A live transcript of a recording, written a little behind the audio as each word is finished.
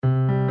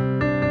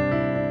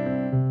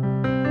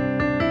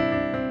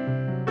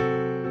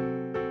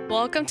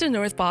Welcome to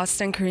North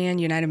Boston Korean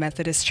United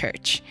Methodist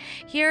Church.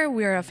 Here,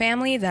 we are a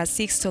family that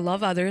seeks to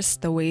love others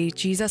the way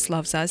Jesus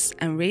loves us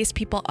and raise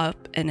people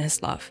up in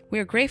His love. We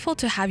are grateful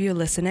to have you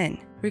listen in.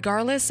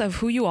 Regardless of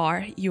who you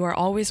are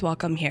always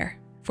welcome here.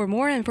 For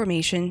more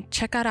information,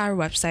 check out our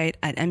website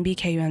at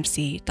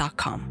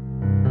nbkumc.com.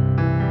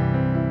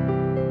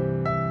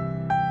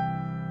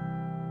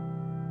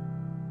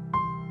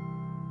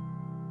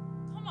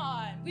 Come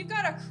on, we've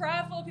got a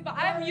crowd full of people.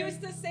 I'm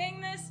used to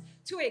saying this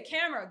to a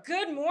camera.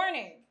 Good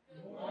morning.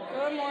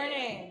 Good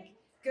morning.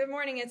 Good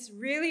morning. It's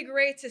really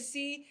great to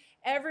see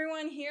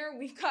everyone here.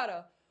 We've got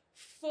a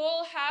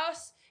full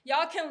house.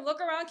 Y'all can look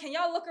around. Can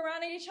y'all look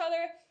around at each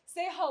other?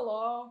 Say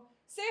hello.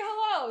 Say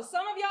hello.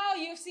 Some of y'all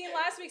you've seen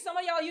last week. Some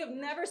of y'all you have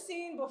never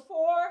seen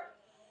before.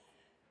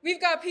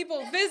 We've got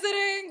people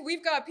visiting.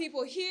 We've got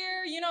people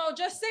here.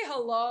 Just say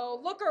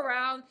hello. Look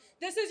around.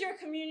 This is your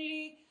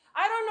community.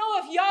 I don't know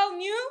if y'all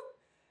knew.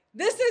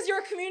 This is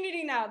your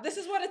community now. This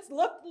is what it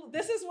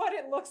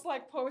looks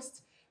like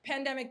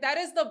post-pandemic. That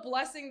is the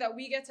blessing that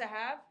we get to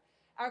have.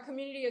 Our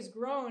community has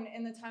grown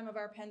in the time of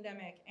our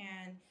pandemic.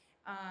 And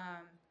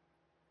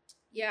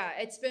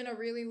it's been a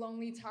really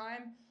lonely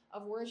time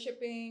of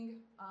worshiping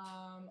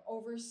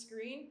over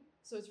screen.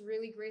 So it's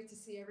really great to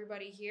see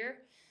everybody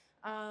here.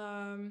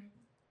 I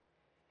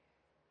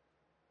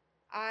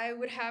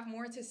would have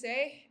more to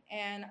say,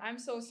 and I'm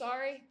so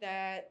sorry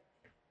that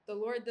the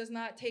Lord does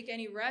not take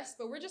any rest,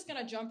 but we're just going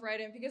to jump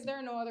right in because there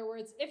are no other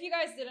words. If you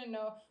guys didn't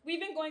know,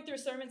 we've been going through a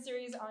sermon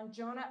series on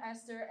Jonah,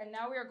 Esther, and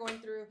now we are going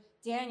through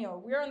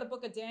Daniel. We're in the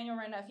book of Daniel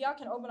right now. If y'all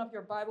can open up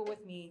your Bible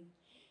with me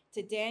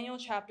to Daniel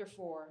chapter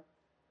 4.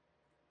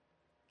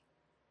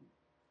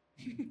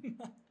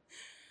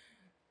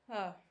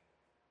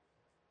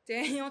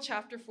 Daniel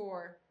chapter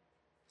 4.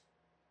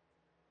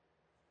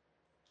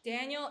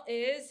 Daniel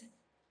is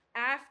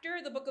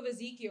after the book of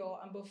Ezekiel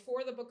and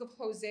before the book of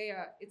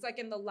Hosea. It's like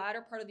in the latter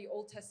part of the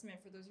Old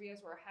Testament for those of you guys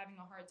who are having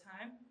a hard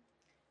time.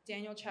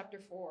 Daniel chapter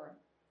 4.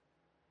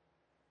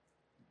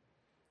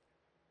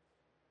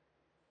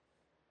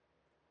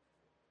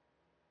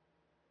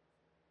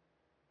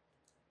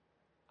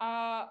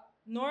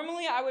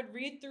 Normally I would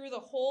read through the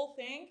whole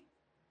thing,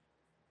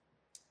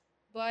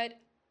 but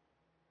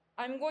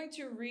I'm going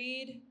to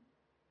read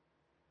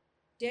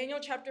Daniel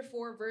chapter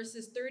 4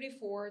 verses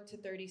 34 to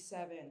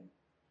 37.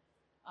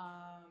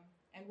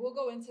 And we'll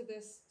go into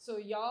this. So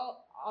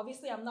y'all,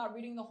 obviously I'm not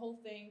reading the whole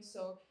thing,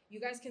 so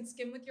you guys can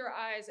skim with your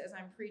eyes as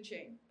I'm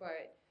preaching.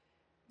 But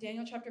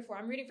Daniel chapter 4,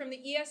 I'm reading from the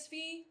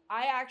ESV.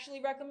 I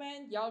actually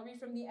recommend y'all read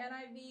from the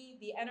NIV,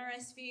 the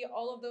NRSV.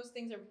 All of those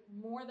things are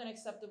more than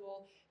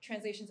acceptable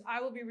translations.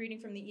 I will be reading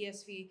from the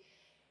ESV.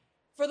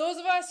 For those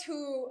of us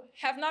who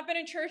have not been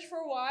in church for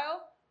a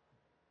while,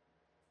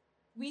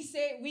 we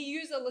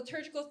use a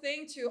liturgical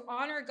thing to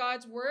honor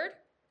God's word.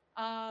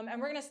 And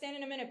we're going to stand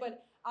in a minute,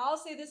 but I'll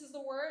say this is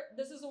the word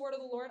of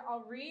the Lord.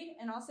 I'll read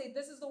and I'll say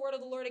this is the word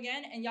of the Lord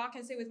again, and y'all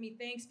can say with me,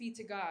 thanks be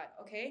to God,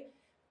 okay?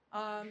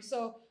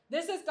 So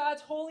this is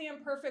God's holy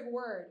and perfect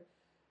word.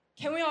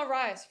 Can we all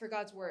rise for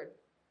God's word?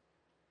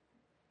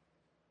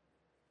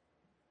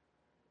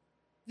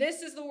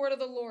 This is the word of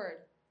the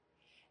Lord.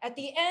 At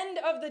the end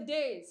of the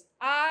days,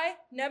 I,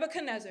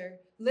 Nebuchadnezzar,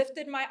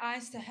 lifted my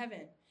eyes to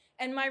heaven,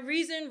 and my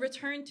reason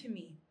returned to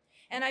me.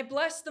 And I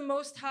blessed the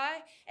Most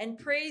High and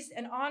praised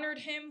and honored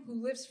him who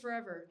lives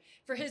forever.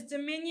 For his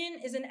dominion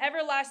is an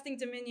everlasting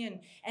dominion,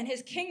 and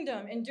his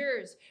kingdom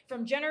endures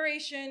from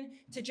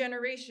generation to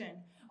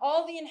generation.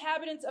 All the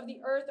inhabitants of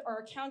the earth are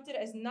accounted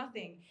as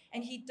nothing,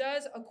 and he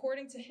does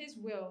according to his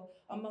will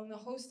among the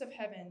hosts of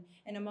heaven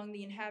and among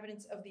the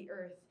inhabitants of the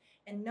earth.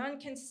 And none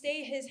can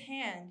stay his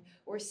hand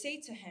or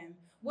say to him,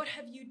 "What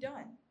have you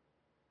done?"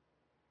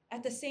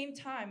 At the same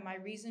time, my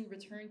reason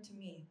returned to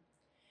me.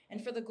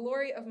 And for the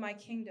glory of my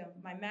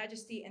kingdom, my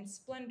majesty and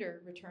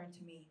splendor returned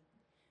to me.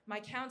 My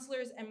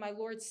counselors and my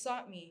lords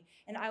sought me,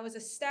 and I was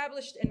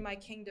established in my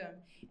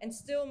kingdom, and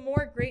still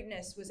more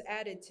greatness was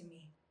added to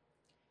me.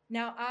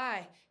 Now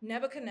I,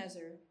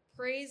 Nebuchadnezzar,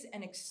 praise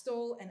and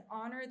extol and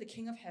honor the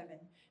King of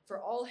heaven, for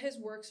all his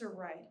works are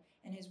right,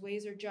 and his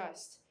ways are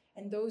just,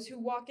 and those who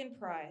walk in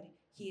pride,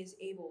 he is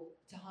able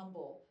to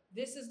humble.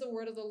 This is the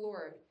word of the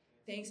Lord.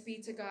 Thanks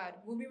be to God.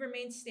 Will we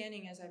remain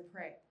standing as I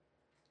pray?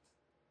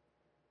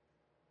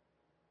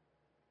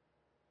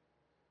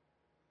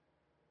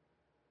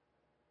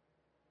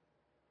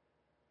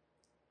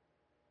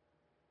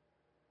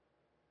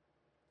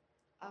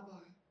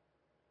 Abba,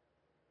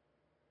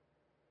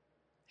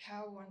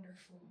 how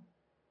wonderful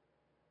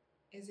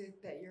is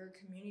it that your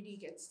community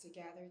gets to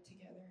gather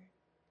together.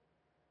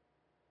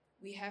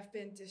 We have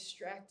been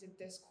distracted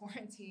this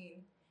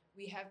quarantine.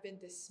 We have been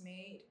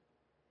dismayed.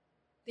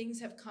 Things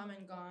have come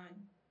and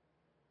gone.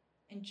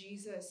 And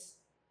Jesus,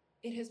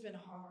 it has been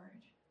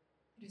hard.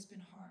 It has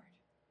been hard.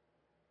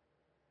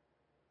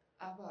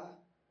 Abba,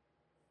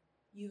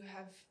 you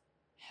have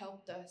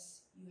helped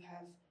us. You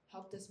have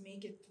helped us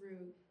make it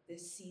through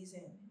this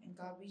season. And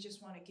God, we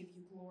just want to give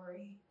you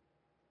glory.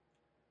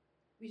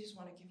 We just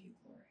want to give you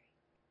glory.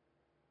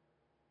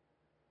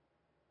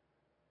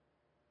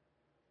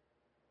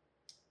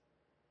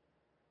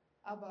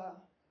 Abba,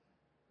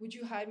 would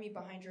you hide me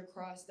behind your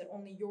cross that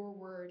only your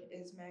word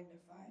is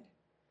magnified?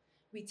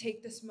 We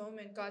take this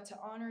moment, God, to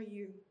honor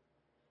you,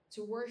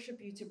 to worship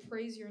you, to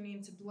praise your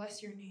name, to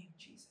bless your name,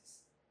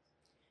 Jesus.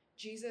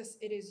 Jesus,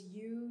 it is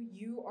you.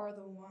 You are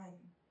the one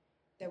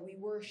that we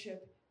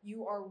worship.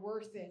 You are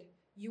worth it.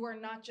 You are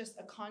not just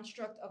a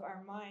construct of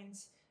our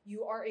minds.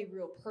 You are a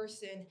real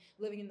person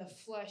living in the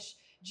flesh.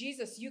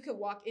 Jesus, you could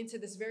walk into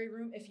this very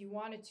room if you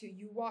wanted to.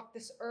 You walked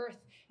this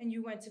earth and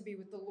you went to be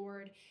with the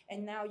Lord.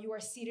 And now you are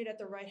seated at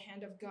the right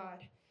hand of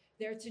God,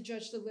 there to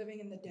judge the living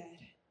and the dead.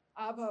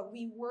 Abba,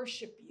 we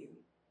worship you.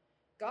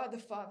 God the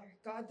Father,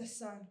 God the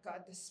Son,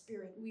 God the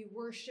Spirit, we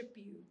worship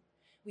you.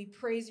 We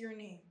praise your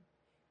name.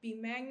 Be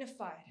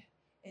magnified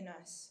in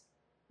us.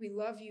 We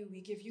love you.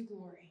 We give you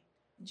glory.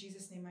 In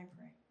Jesus' name I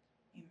pray.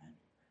 Amen.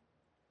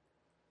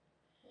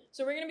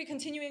 So we're going to be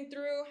continuing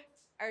through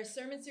our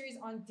sermon series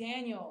on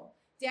Daniel.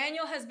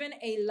 Daniel has been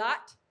a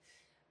lot.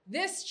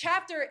 This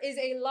chapter is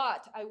a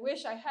lot. I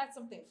wish I had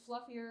something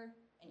fluffier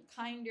and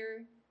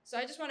kinder. So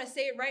I just want to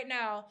say it right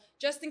now,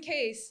 just in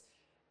case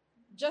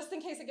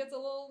it gets a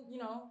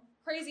little,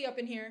 crazy up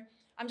in here.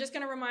 I'm just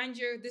going to remind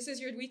you, this is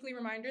your weekly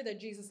reminder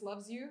that Jesus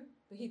loves you,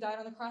 that he died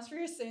on the cross for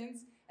your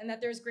sins, and that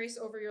there's grace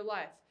over your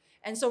life.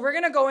 And so we're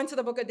going to go into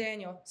the book of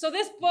Daniel. So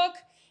this book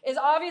is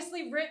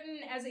obviously written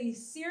as a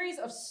series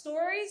of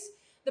stories.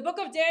 The book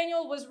of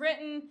Daniel was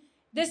written,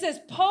 this is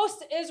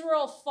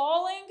post-Israel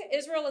falling.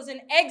 Israel is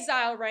in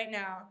exile right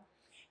now.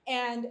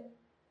 And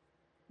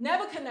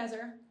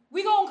Nebuchadnezzar,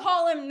 we going to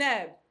call him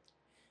Neb.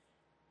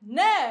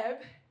 Neb,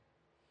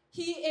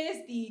 he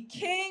is the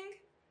king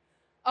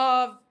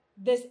of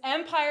this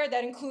empire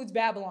that includes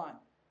Babylon.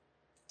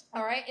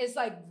 All right, it's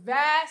like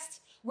vast.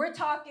 We're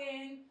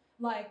talking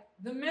like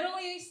the Middle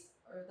East,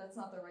 or that's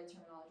not the right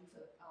terminology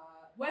for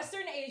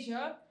Western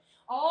Asia,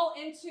 all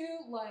into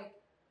like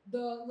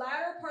the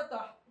latter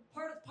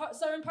part,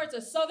 southern parts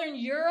of Southern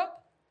Europe,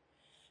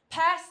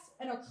 past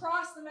and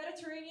across the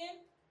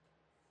Mediterranean,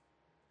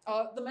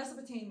 the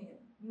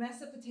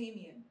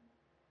Mesopotamian.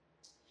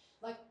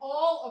 Like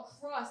all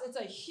across, it's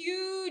a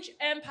huge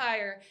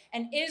empire,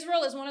 and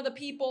Israel is one of the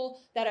people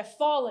that have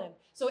fallen.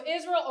 So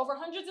Israel, over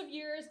hundreds of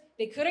years,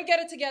 they couldn't get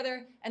it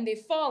together, and they've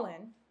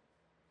fallen.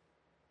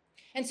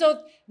 And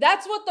so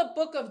that's what the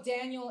book of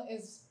Daniel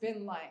has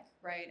been like,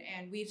 right?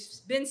 And we've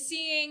been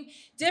seeing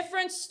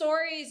different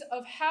stories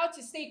of how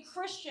to stay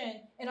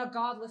Christian in a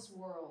godless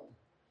world.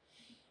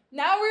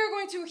 Now we're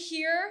going to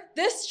hear,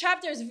 this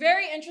chapter is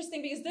very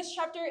interesting because this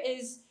chapter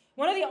is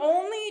one of the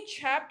only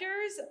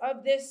chapters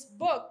of this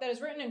book that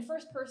is written in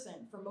first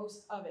person for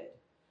most of it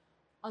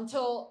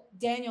until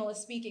Daniel is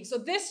speaking. So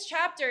this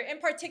chapter in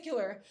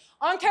particular,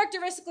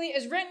 uncharacteristically,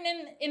 is written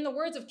in the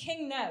words of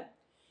King Neb.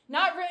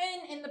 Not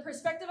written in the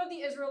perspective of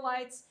the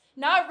Israelites,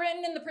 not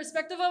written in the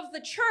perspective of the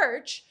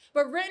church,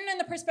 but written in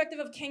the perspective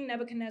of King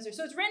Nebuchadnezzar.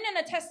 So it's written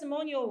in a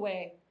testimonial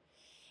way.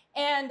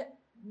 And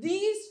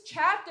this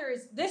chapter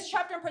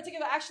in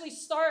particular, actually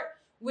start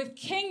with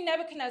King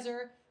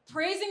Nebuchadnezzar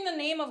praising the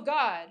name of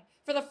God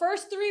for the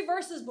first 3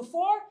 verses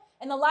before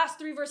and the last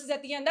 3 verses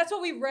at the end. That's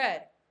what we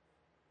read.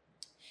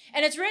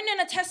 And it's written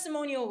in a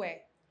testimonial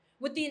way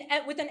with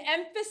an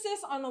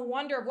emphasis on the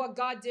wonder of what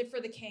God did for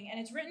the king.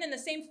 And it's written in the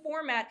same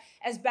format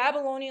as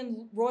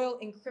Babylonian royal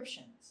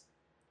inscriptions.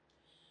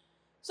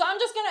 So I'm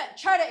just going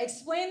to try to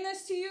explain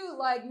this to you.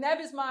 Like, Neb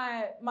is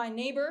my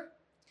neighbor.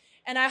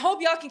 And I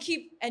hope y'all can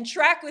keep and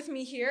track with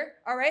me here.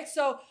 All right.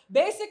 So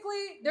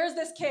basically, there's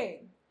this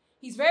king.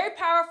 He's very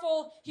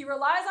powerful. He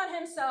relies on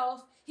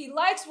himself. He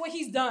likes what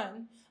he's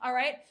done. All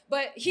right.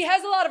 But he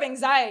has a lot of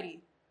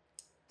anxiety.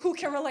 Who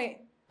can relate?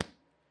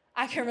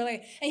 I can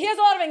relate. And he has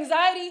a lot of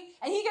anxiety.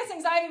 And he gets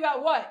anxiety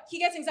about what? He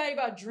gets anxiety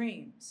about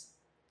dreams.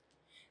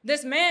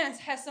 This man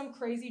has some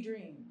crazy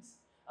dreams.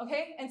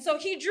 Okay. And so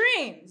he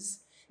dreams.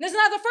 This is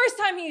not the first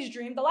time he's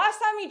dreamed. The last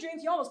time he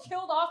dreamed, he almost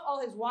killed off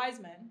all his wise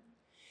men.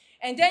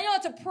 And Daniel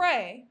had to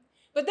pray.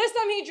 But this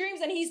time he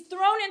dreams and he's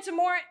thrown into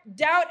more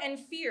doubt and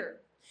fear.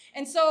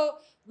 And so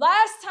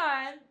last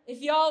time,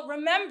 if y'all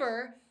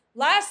remember,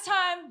 last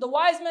time the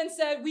wise men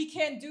said, we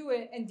can't do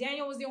it. And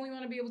Daniel was the only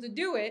one to be able to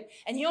do it.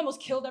 And he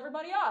almost killed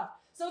everybody off.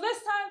 So this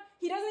time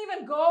he doesn't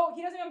even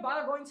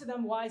bother going to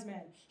them wise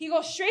men. He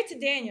goes straight to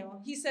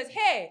Daniel. He says,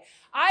 hey,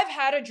 I've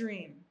had a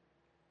dream.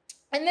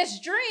 And this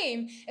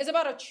dream is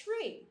about a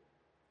tree.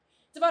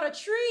 It's about a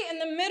tree in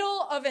the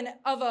middle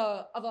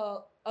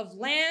of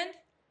land.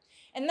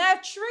 And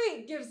that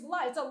tree gives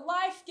life. It's a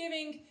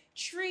life-giving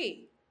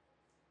tree.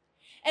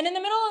 And in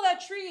the middle of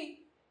that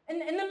tree, in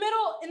the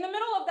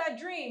middle of that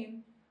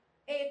dream,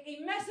 a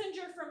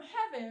messenger from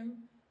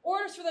heaven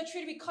orders for the tree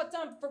to be cut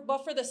down,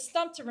 but for the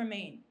stump to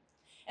remain.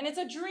 And it's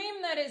a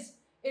dream that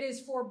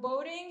is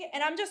foreboding.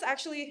 And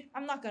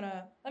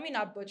let me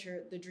not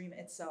butcher the dream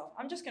itself.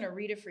 I'm just gonna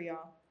read it for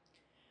y'all.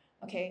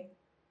 Okay.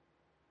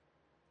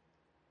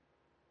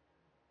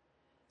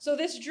 So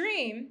this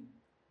dream,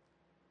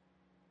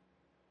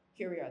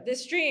 here we are.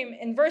 This dream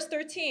in verse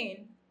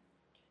 13,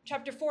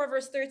 Chapter 4,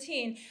 verse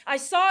 13, I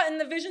saw in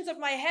the visions of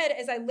my head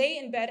as I lay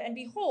in bed, and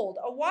behold,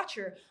 a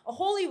watcher, a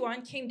holy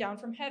one, came down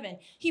from heaven.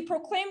 He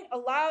proclaimed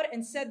aloud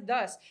and said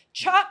thus,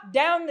 chop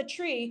down the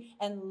tree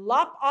and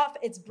lop off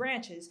its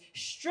branches,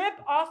 strip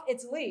off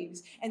its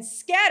leaves, and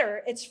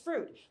scatter its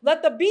fruit.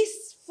 Let the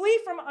beasts flee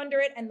from under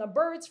it and the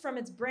birds from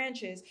its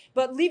branches,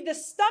 but leave the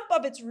stump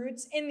of its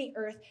roots in the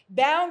earth,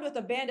 bound with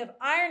a band of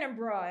iron and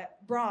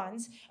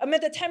bronze,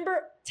 amid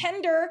the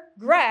tender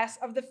grass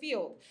of the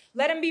field.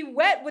 Let him be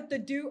wet with the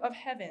dew of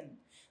heaven.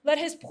 Let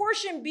his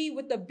portion be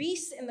with the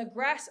beasts in the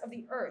grass of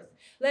the earth.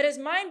 Let his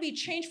mind be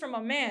changed from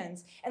a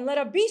man's, and let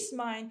a beast's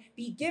mind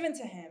be given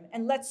to him,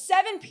 and let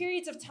 7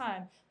 periods of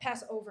time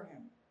pass over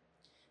him.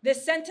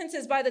 This sentence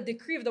is by the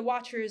decree of the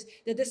watchers,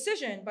 the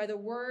decision by the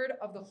word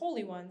of the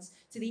holy ones,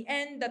 to the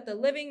end that the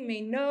living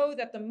may know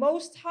that the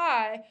Most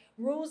High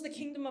rules the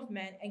kingdom of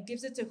men and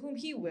gives it to whom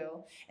he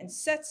will, and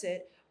sets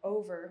it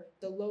over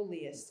the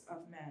lowliest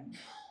of men.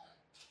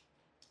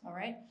 All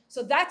right?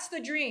 So that's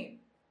the dream.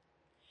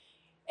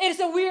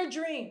 It's a weird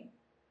dream.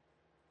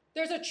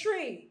 There's a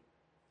tree.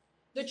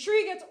 The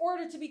tree gets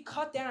ordered to be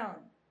cut down.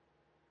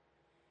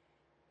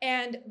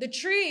 And the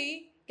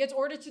tree gets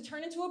ordered to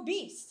turn into a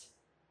beast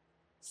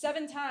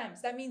 7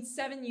 times. That means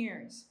 7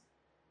 years.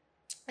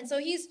 And so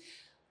he's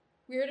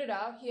weirded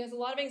out. He has a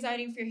lot of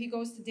anxiety and fear. He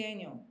goes to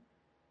Daniel.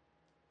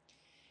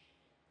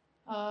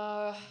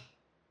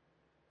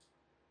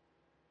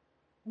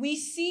 We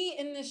see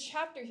in this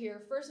chapter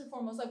here, first and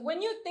foremost, like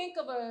when you think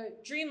of a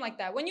dream like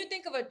that, when you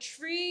think of a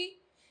tree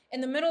in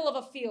the middle of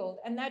a field,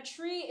 and that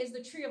tree is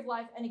the tree of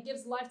life, and it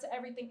gives life to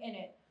everything in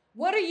it,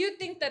 what do you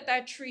think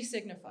that tree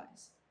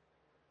signifies?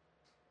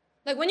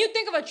 Like when you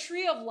think of a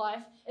tree of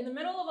life in the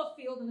middle of a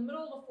field, in the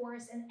middle of a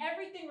forest, and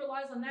everything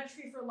relies on that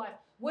tree for life,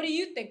 what do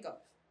you think of?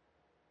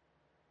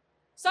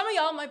 Some of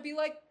y'all might be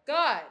like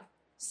God.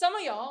 Some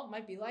of y'all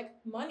might be like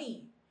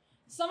money.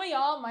 Some of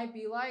y'all might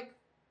be like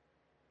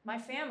my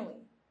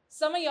family.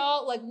 Some of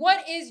y'all, like,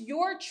 what is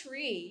your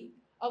tree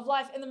of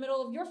life in the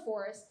middle of your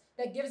forest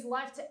that gives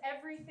life to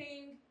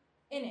everything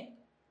in it?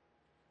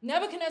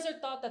 Nebuchadnezzar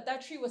thought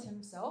that tree was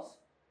himself,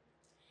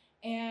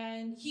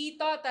 and he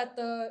thought that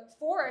the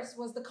forest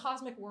was the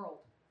cosmic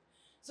world.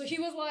 So he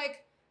was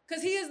like,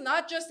 because he is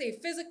not just a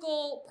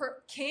physical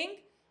king,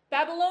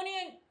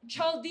 Babylonian,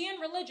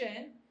 Chaldean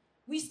religion,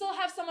 we still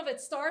have some of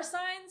its star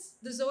signs,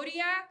 the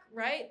zodiac,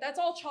 right? That's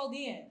all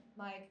Chaldean.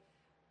 Like,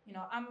 you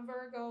know, I'm a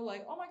Virgo,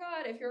 like, oh my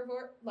God, if you're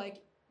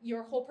like,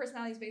 your whole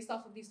personality is based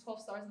off of these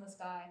 12 stars in the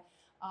sky.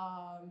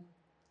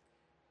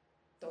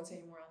 Don't say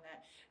any more on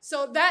that.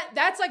 So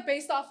that's like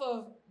based off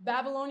of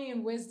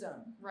Babylonian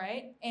wisdom,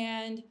 right?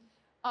 And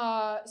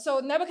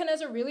so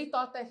Nebuchadnezzar really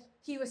thought that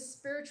he was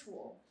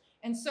spiritual.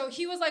 And so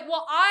he was like,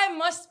 well, I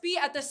must be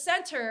at the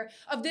center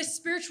of this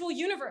spiritual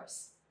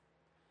universe.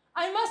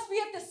 I must be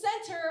at the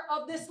center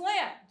of this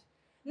land.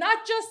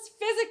 Not just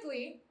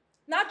physically,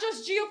 not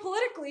just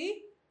geopolitically,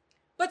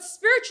 but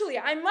spiritually,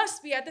 I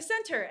must be at the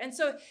center. And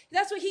so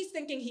that's what he's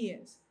thinking he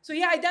is. So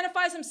he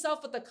identifies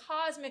himself with the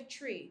cosmic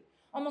tree,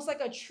 almost like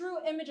a true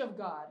image of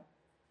God,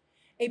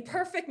 a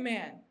perfect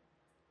man.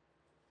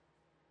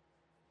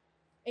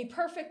 A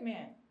perfect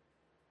man.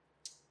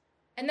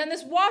 And then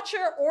this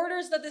watcher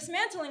orders the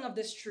dismantling of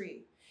this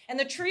tree, and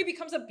the tree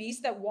becomes a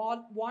beast that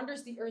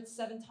wanders the earth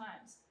 7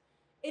 times.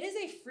 It is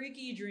a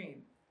freaky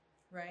dream,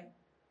 right?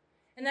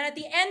 And then at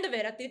the end of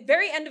it, at the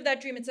very end of that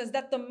dream, it says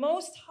that the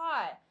Most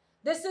High,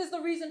 this is the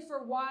reason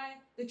for why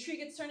the tree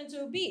gets turned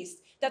into a beast,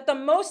 that the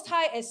Most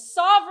High is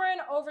sovereign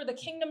over the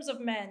kingdoms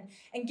of men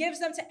and gives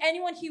them to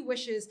anyone he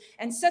wishes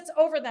and sets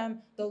over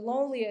them the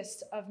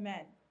lowliest of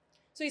men.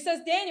 So he says,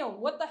 Daniel,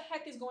 what the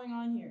heck is going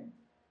on here?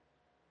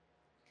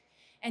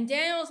 And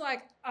Daniel's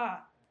like,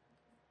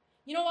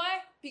 you know why?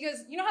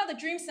 Because you know how the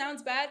dream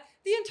sounds bad?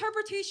 The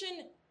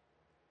interpretation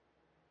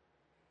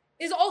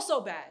is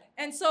also bad.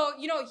 And so,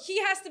 you know,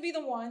 he has to be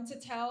the one to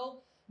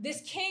tell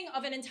this king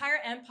of an entire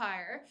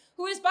empire,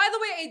 who is, by the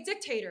way, a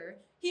dictator.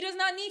 He does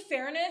not need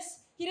fairness.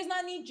 He does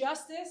not need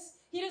justice.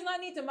 He does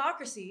not need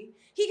democracy.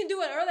 He can do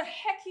whatever the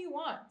heck he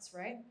wants,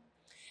 right?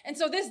 And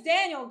so this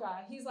Daniel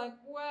guy, he's like,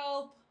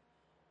 well,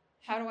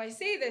 how do I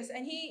say this?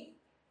 And he,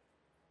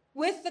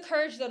 with the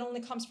courage that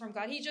only comes from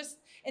God, he just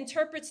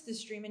interprets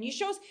this dream. And he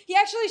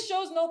actually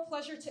shows no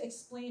pleasure to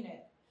explain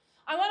it.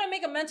 I want to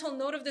make a mental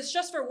note of this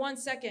just for 1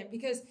 second,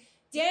 because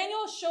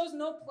Daniel shows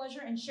no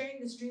pleasure in sharing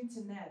this dream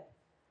to Neb.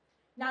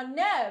 Now,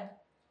 Neb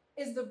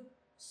is the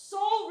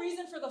sole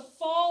reason for the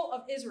fall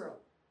of Israel.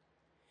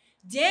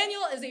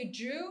 Daniel is a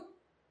Jew.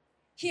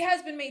 He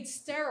has been made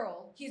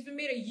sterile. He's been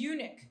made a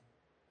eunuch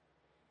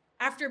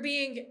after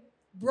being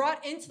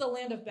brought into the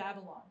land of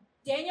Babylon.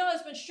 Daniel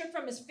has been stripped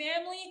from his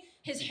family,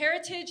 his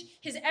heritage,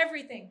 his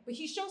everything. But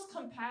he shows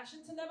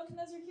compassion to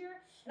Nebuchadnezzar here.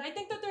 And I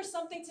think that there's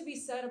something to be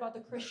said about the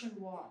Christian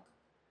walk.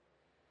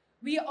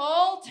 We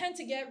all tend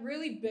to get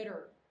really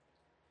bitter.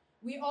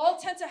 We all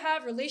tend to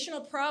have relational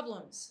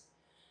problems.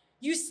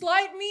 You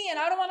slight me and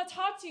I don't want to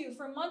talk to you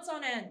for months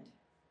on end.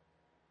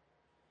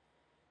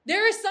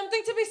 There is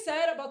something to be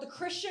said about the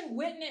Christian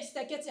witness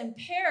that gets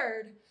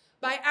impaired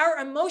by our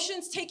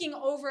emotions taking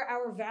over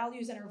our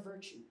values and our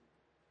virtue.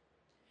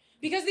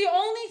 Because the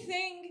only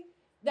thing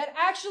that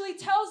actually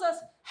tells us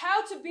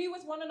how to be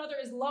with one another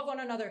is love one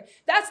another.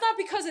 That's not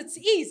because it's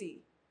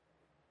easy.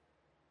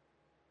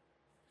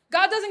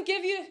 God doesn't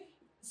give you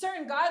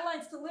certain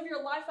guidelines to live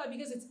your life by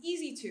because it's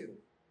easy to.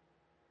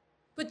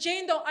 But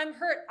Jane Doe, I'm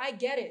hurt. I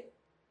get it.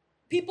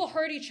 People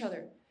hurt each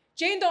other.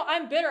 Jane Doe,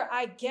 I'm bitter.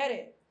 I get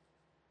it.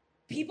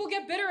 People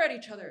get bitter at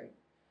each other.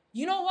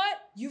 You know what?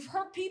 You've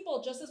hurt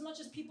people just as much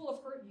as people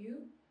have hurt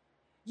you.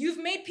 You've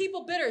made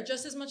people bitter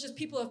just as much as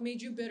people have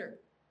made you bitter.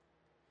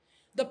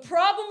 The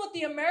problem with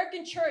the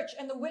American church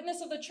and the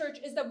witness of the church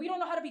is that we don't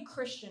know how to be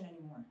Christian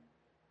anymore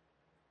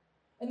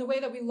in the way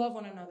that we love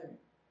one another.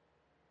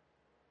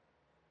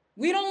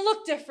 We don't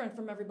look different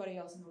from everybody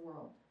else in the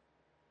world.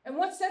 And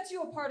what sets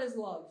you apart is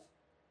love.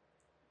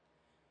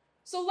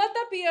 So let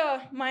that be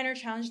a minor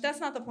challenge. That's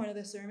not the point of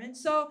this sermon.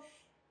 So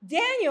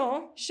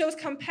Daniel shows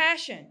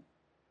compassion.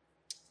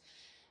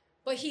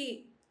 But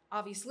he,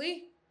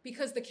 obviously,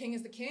 because the king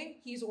is the king,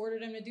 he's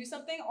ordered him to do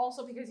something.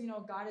 Also because,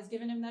 God has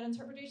given him that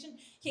interpretation.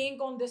 He ain't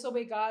going to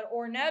disobey God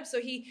or Neb, so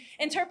he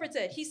interprets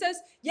it. He says,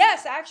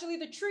 yes, actually,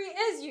 the tree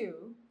is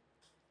you.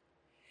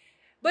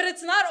 But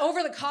it's not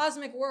over the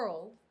cosmic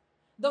world.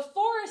 The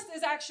forest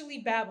is actually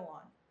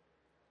Babylon.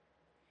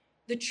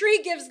 The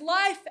tree gives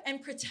life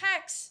and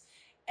protects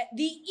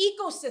the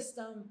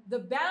ecosystem, the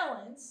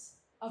balance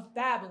of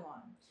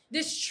Babylon.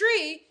 This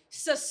tree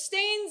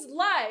sustains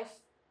life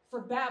for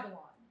Babylon.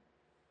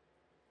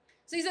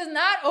 So he says,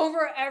 not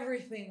over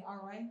everything, all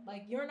right?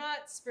 Like, you're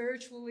not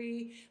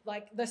spiritually,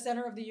 like, the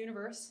center of the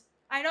universe.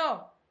 I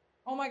know.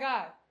 Oh, my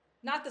God.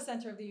 Not the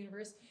center of the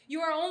universe.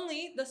 You are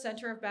only the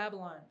center of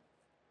Babylon.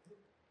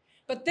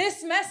 But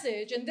this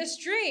message and this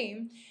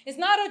dream is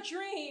not a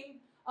dream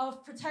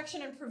of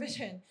protection and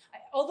provision.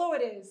 Although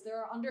it is,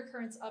 there are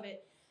undercurrents of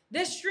it.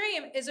 This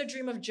dream is a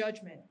dream of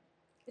judgment.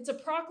 It's a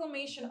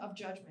proclamation of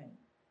judgment.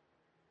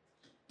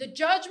 The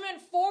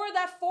judgment for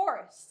that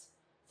forest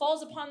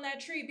falls upon that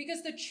tree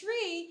because the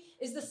tree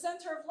is the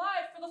center of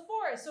life for the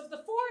forest. So if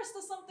the forest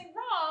does something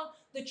wrong,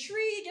 the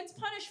tree gets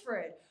punished for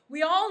it.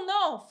 We all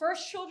know,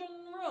 first children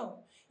in the room,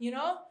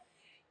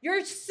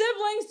 your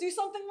siblings do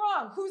something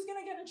wrong. Who's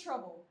going to get in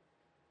trouble?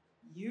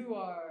 You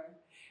are.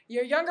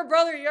 Your younger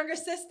brother, your younger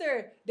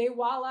sister, they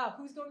wall out.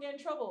 Who's going to get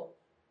in trouble?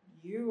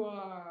 You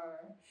are.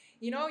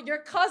 Your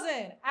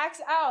cousin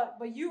acts out,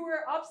 but you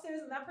were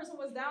upstairs and that person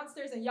was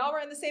downstairs and y'all were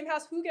in the same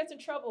house. Who gets in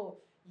trouble?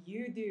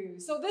 You do.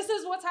 So this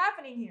is what's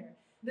happening here.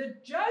 The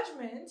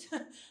judgment,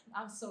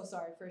 I'm so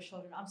sorry, first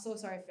children. I'm so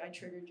sorry if I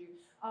triggered you.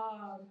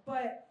 I'm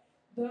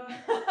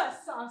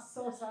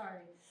so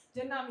sorry.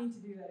 Did not mean to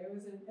do that. It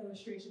was an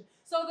illustration.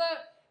 So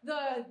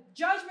the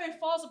judgment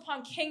falls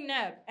upon King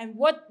Neb. And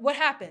what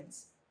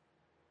happens?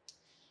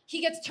 He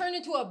gets turned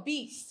into a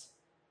beast.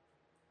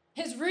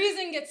 His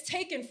reason gets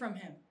taken from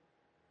him.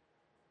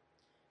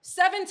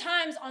 7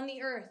 times on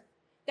the earth.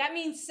 That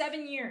means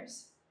 7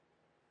 years.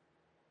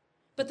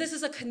 But this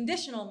is a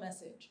conditional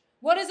message.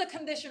 What is a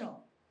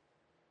conditional?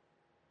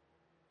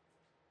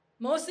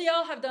 Most of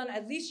y'all have done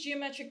at least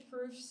geometric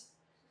proofs.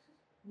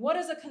 What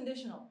is a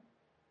conditional?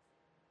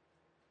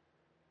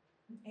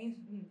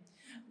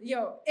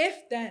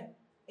 If then,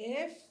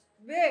 if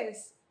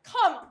this.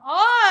 Come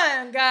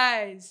on,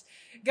 guys.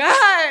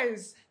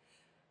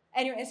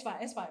 Anyway, it's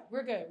fine.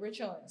 We're good. We're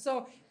chilling.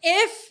 So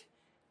if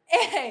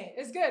A,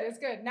 it's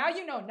good. Now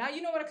you know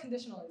what a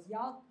conditional is.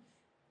 Y'all,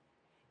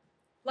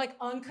 like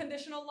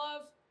unconditional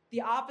love,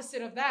 the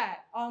opposite of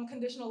that,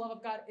 unconditional love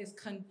of God is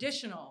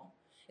conditional.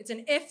 It's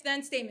an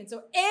if-then statement.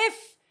 So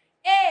if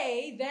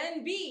A,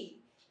 then B.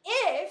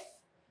 If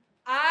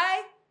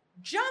I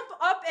jump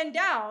up and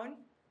down,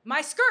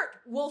 my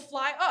skirt will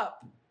fly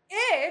up.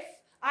 If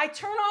I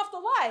turn off the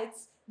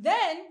lights,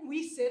 then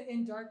we sit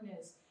in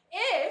darkness.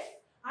 If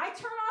I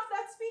turn off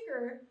that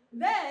speaker,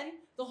 then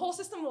the whole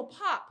system will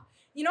pop.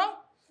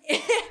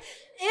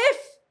 If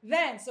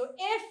then. So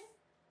if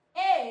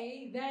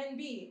A, then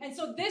B. And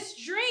so this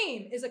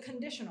dream is a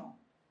conditional.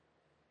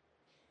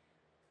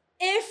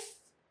 If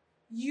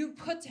you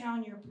put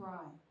down your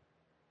pride,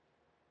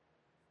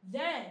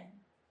 then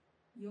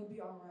you'll be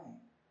all right.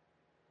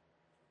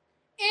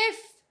 If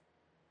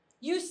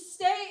you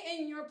stay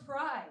in your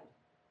pride,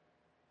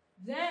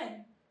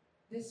 then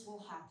this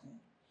will happen.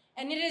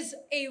 And it is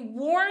a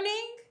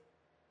warning,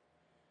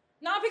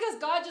 not because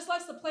God just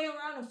likes to play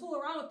around and fool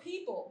around with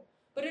people,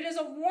 but it is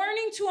a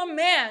warning to a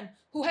man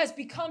who has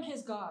become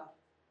his God.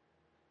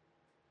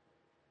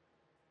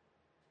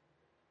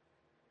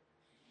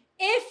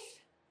 If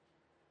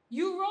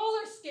you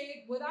roller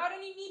skate without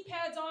any knee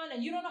pads on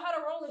and you don't know how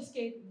to roller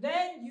skate,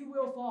 then you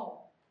will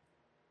fall.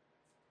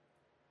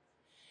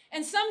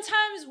 And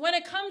sometimes when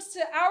it comes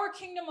to our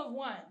kingdom of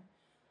one,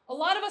 a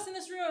lot of us in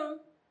this room,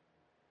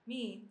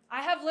 me,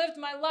 I have lived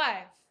my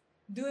life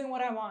doing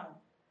what I want.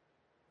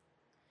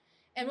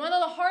 And one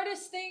of the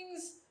hardest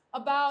things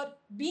about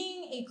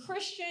being a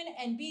Christian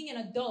and being an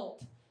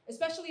adult,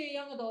 especially a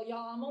young adult,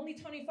 y'all, I'm only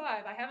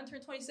 25. I haven't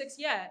turned 26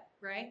 yet,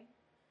 right?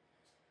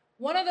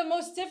 One of the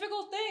most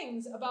difficult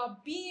things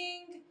about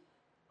being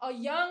a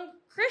young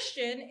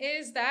Christian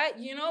is that,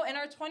 in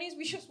our 20s,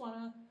 we just want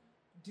to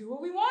do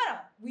what we want to.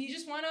 We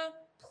just want to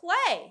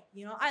play.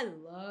 I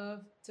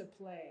love to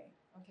play,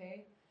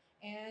 okay?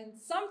 And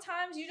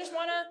sometimes you just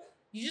want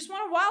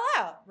to wild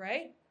out,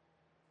 right?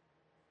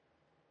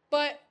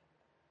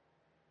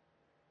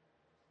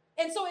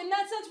 And so in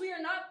that sense, we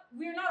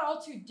are not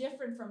all too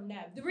different from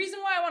Neb. The reason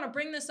why I want to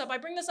bring this up, I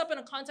bring this up in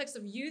a context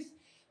of youth,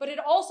 but it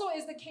also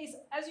is the case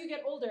as you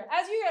get older.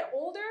 As you get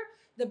older,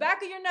 the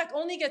back of your neck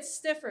only gets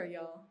stiffer,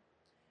 y'all.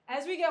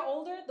 As we get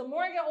older, the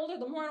more I get older,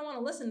 the more I don't want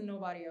to listen to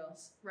nobody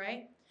else,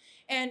 right?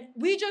 And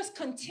we just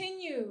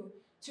continue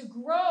to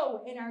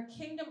grow in our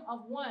kingdom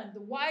of one.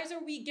 The wiser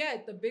we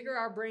get, the bigger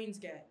our brains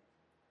get,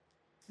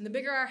 and the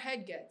bigger our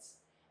head gets.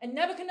 And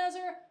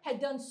Nebuchadnezzar had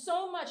done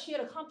so much, he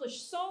had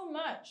accomplished so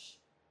much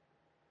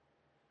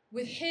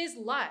with his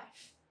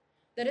life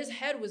that his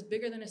head was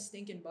bigger than his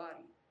stinking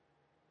body.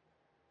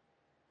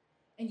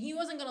 And he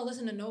wasn't going to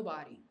listen to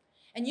nobody.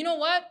 And you know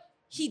what?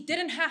 He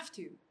didn't have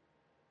to.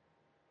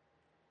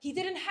 He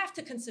didn't have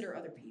to consider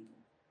other people.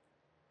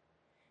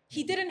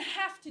 He didn't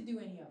have to do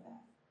any of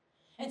that.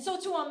 And so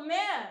to a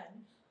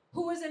man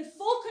who was in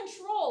full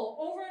control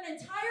over an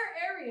entire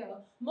area,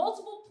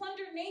 multiple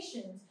plundered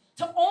nations,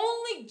 to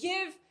only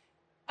give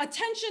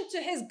attention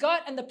to his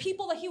gut and the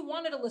people that he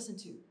wanted to listen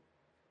to,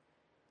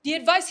 the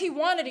advice he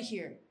wanted to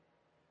hear,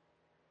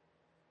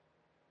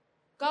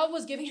 God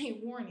was giving a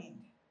warning.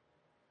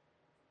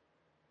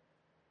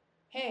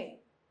 Hey,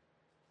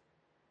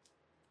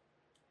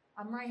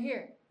 I'm right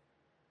here.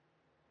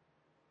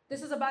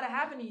 This is about to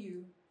happen to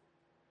you,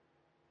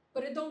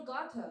 but it don't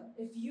gotta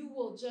if you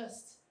will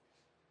just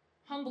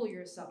humble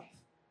yourself.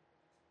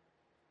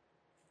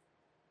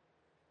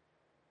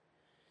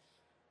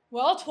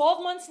 Well,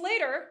 12 months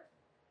later,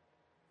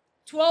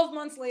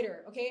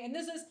 okay, and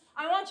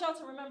I want y'all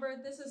to remember,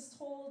 this is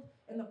told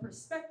in the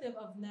perspective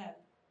of Neb.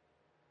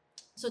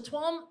 So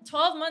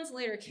 12 months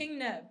later, King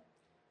Neb,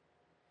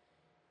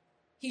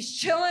 he's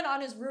chilling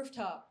on his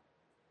rooftop.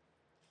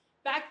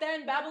 Back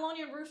then,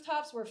 Babylonian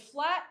rooftops were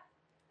flat,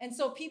 and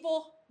so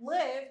people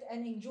lived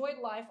and enjoyed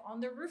life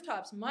on their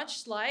rooftops,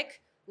 much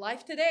like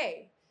life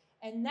today.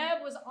 And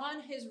Neb was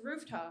on his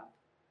rooftop.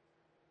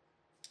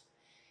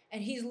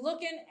 And he's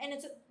looking, and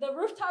it's the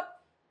rooftop,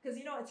 because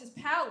it's his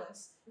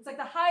palace. It's like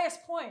the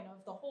highest point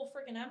of the whole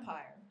freaking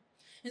empire.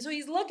 And so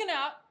he's looking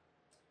out.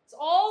 It's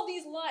all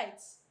these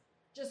lights,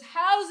 just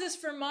houses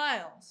for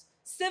miles,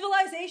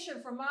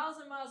 civilization for miles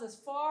and miles, as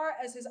far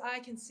as his eye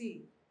can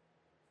see.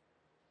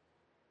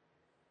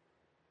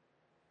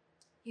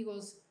 He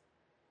goes,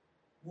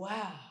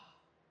 wow,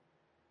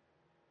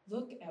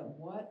 look at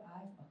what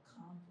I've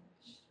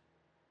accomplished.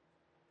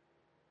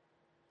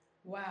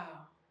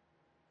 Wow,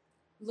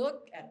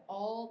 look at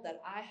all that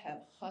I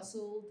have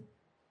hustled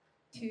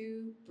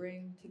to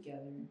bring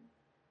together.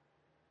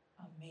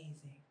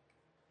 Amazing,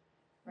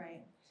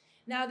 right?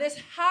 Now, this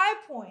high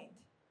point,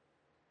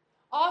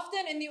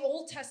 often in the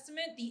Old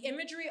Testament, the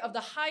imagery of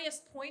the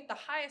highest point, the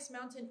highest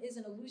mountain, is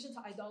an allusion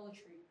to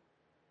idolatry.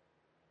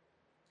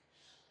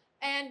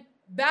 And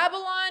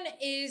Babylon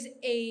is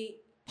a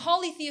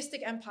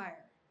polytheistic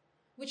empire,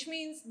 which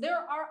means there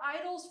are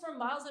idols for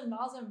miles and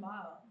miles and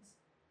miles.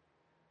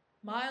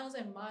 Miles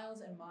and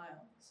miles and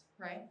miles,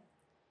 right?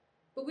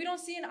 But we don't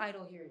see an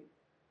idol here,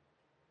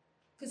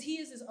 because he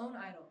is his own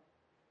idol.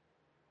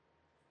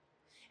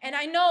 And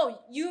I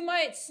know you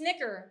might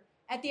snicker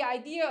at the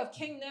idea of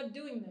King Neb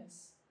doing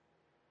this,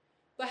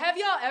 but have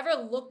y'all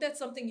ever looked at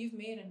something you've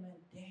made and went,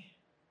 damn,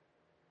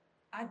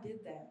 I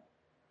did that?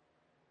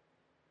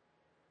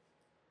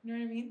 You know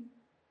what I mean?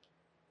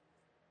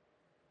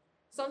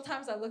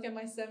 Sometimes I look at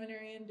my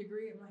seminarian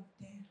degree and I'm like,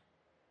 damn,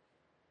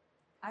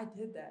 I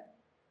did that.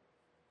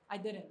 I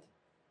didn't.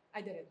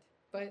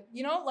 But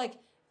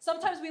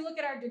sometimes we look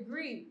at our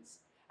degrees,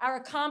 our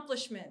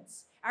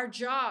accomplishments, our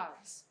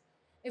jobs.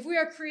 If we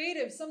are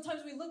creative,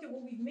 sometimes we look at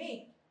what we've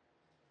made.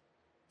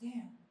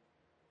 Damn,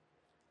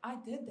 I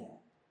did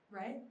that,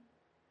 right?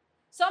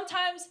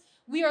 Sometimes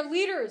we are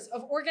leaders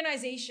of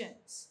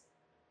organizations,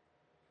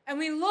 and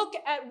we look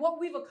at what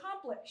we've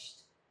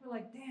accomplished. We're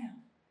like,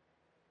 damn,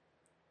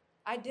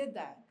 I did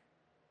that.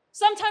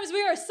 Sometimes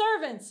we are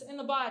servants in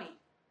the body,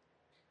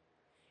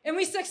 and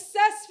we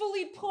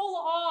successfully pull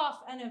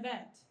off an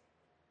event.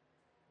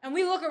 And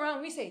we look around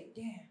and we say,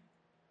 damn,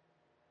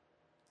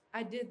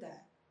 I did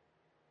that.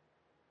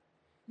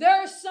 There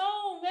are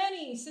so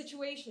many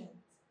situations.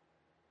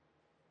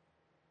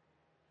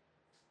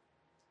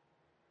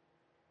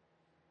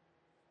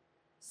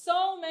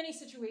 So many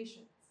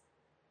situations.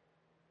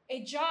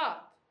 A job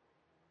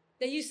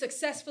that you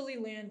successfully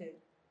landed.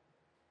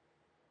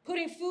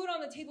 Putting food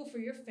on the table for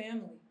your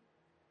family.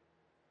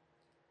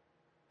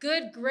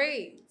 Good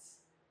grades.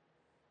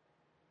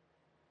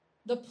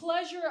 The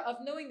pleasure of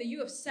knowing that you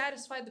have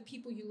satisfied the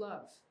people you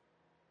love.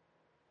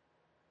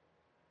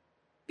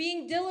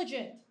 Being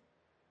diligent.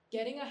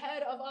 Getting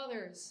ahead of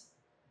others.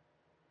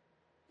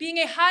 Being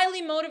a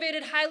highly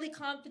motivated, highly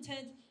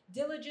competent,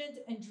 diligent,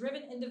 and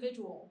driven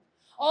individual.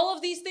 All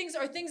of these things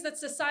are things that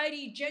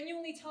society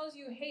genuinely tells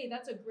you, hey,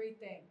 that's a great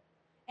thing.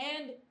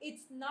 And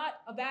it's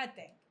not a bad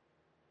thing.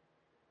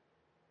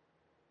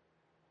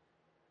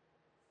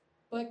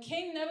 But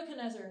King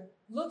Nebuchadnezzar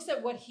looks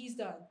at what he's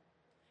done.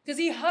 Because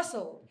he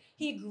hustled,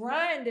 he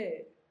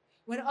grinded.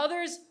 When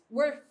others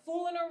were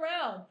fooling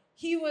around,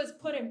 he was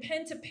putting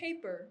pen to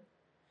paper.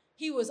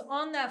 He was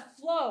on that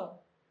flow.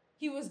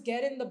 He was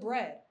getting the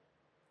bread,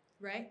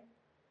 right?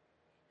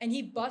 And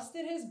he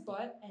busted his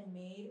butt and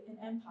made an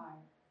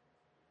empire.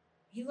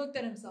 He looked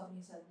at himself and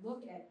he said,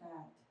 look at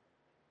that.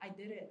 I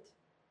did it.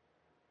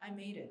 I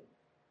made it.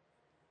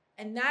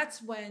 And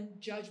that's when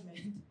judgment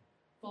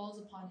falls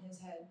upon his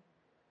head.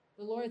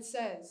 The Lord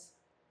says,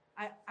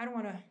 I don't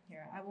want to,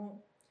 here,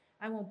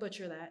 I won't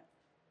butcher that.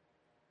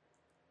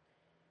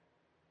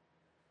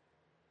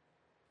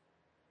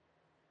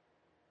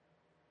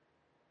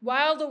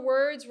 While the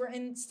words were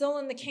still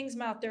in the king's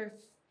mouth, there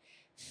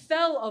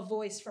fell a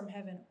voice from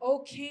heaven. O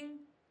King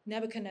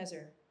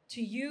Nebuchadnezzar,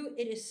 to you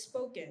it is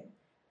spoken.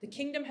 The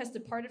kingdom has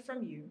departed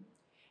from you,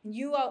 and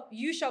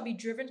you shall be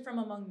driven from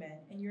among men,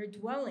 and your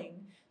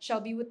dwelling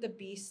shall be with the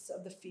beasts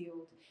of the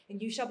field,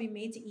 and you shall be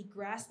made to eat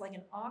grass like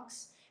an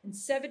ox, and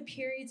 7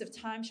 periods of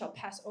time shall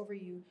pass over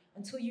you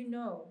until you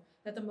know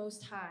that the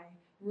Most High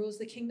rules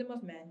the kingdom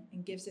of men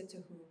and gives it to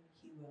whom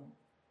he will.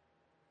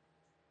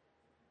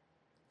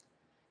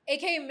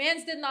 AKA,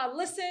 man did not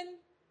listen,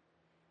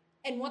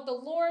 and what the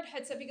Lord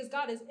had said, because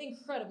God is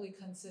incredibly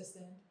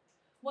consistent,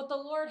 what the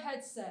Lord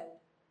had said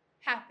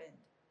happened.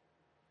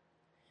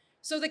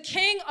 So the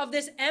king of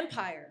this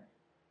empire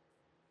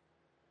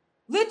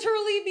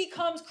literally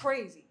becomes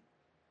crazy.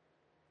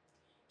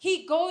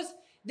 He goes,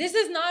 this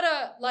is not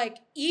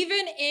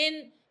even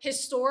in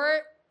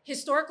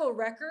historical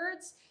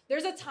records,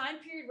 there's a time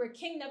period where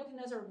King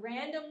Nebuchadnezzar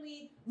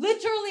randomly,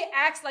 literally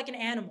acts like an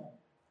animal.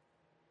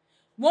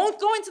 Won't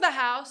go into the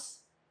house,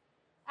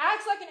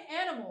 acts like an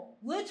animal,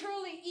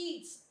 literally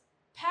eats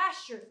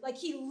pasture. Like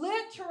he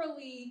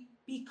literally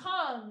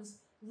becomes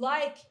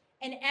like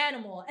an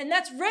animal. And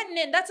that's written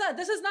in,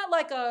 this is not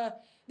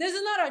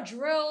a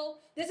drill.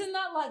 This is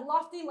not like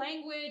lofty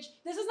language.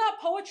 This is not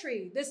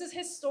poetry. This is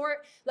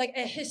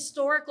a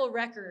historical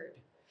record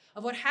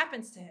of what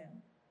happens to him.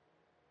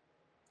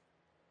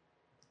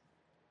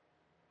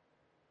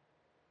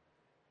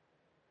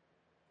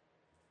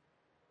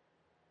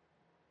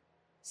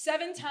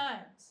 Seven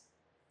times.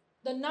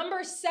 The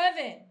number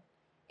 7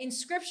 in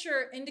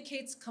scripture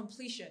indicates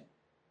completion.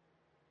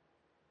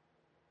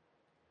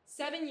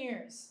 7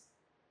 years.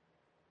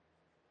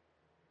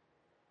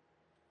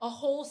 A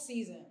whole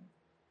season.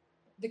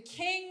 The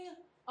king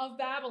of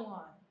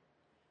Babylon,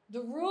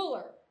 the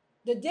ruler,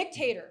 the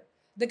dictator,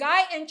 the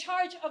guy in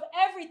charge of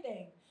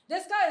everything.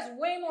 This guy is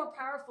way more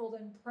powerful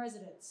than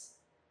presidents.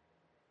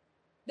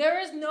 There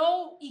is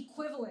no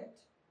equivalent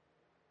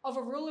of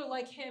a ruler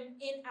like him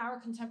in our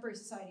contemporary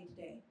society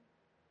today.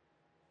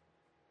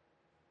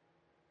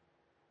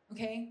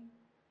 Okay?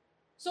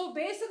 So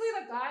basically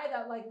the guy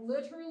that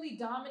literally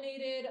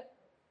dominated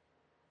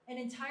an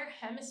entire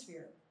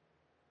hemisphere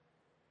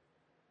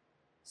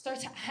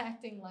starts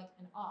acting like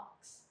an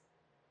ox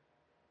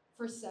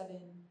for 7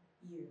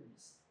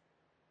 years.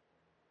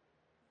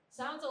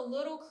 Sounds a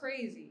little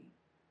crazy,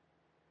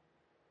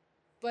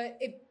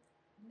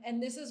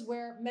 and this is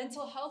where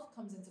mental health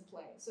comes into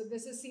play. So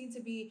this is seen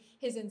to be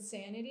his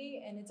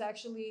insanity, and it's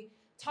actually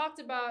talked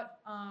about,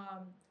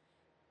 I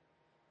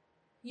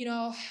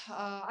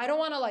don't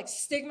want to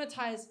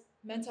stigmatize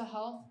mental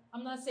health.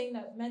 I'm not saying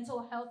that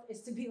mental health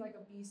is to be like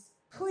a beast.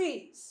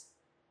 Please.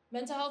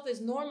 Mental health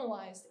is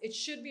normalized. It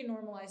should be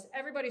normalized.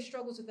 Everybody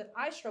struggles with it.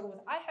 I struggle with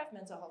it. I have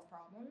mental health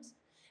problems.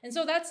 And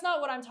so that's not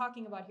what I'm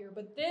talking about here.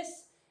 But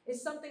this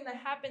is something that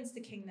happens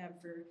to King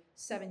Neb for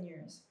 7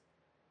 years.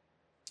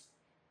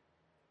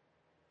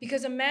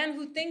 Because a man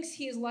who thinks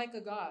he is like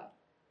a god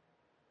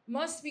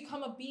must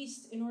become a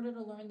beast in order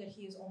to learn that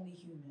he is only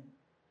human.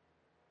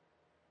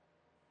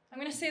 I'm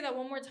going to say that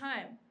one more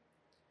time.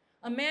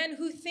 A man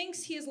who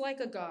thinks he is like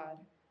a god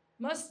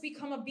must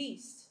become a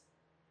beast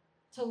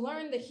to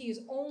learn that he is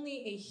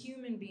only a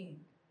human being.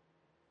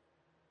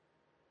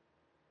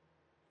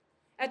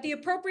 At the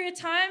appropriate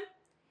time,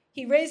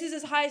 he raises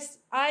his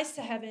eyes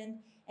to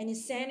heaven and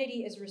his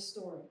sanity is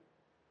restored.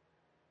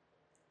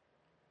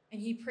 And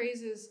he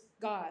praises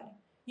God.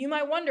 You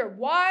might wonder,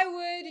 why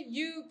would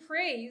you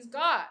praise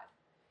God?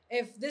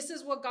 If this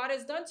is what God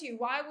has done to you,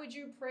 why would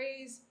you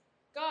praise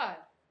God?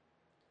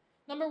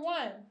 Number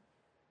 1,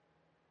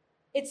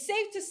 it's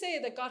safe to say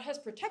that God has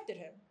protected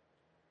him.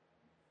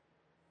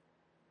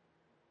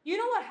 You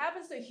know what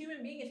happens to a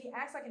human being if he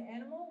acts like an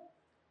animal?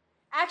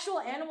 Actual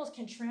animals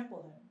can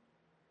trample him.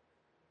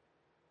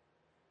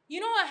 You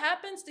know what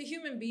happens to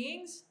human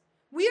beings?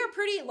 We are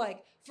pretty,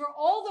 for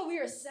all that we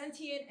are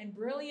sentient and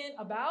brilliant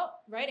about,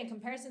 right, in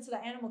comparison to the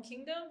animal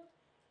kingdom,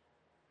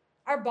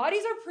 our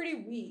bodies are pretty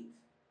weak.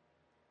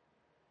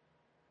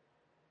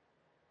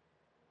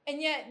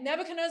 And yet,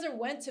 Nebuchadnezzar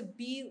went to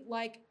be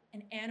like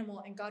an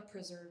animal and God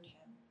preserved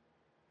him.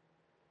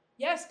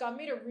 Yes, God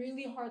made a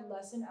really hard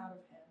lesson out of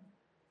him.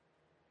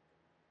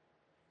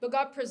 But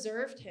God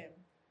preserved him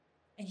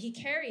and he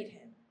carried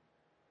him.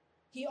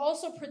 he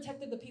also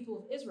protected the people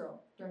of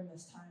Israel during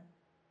this time.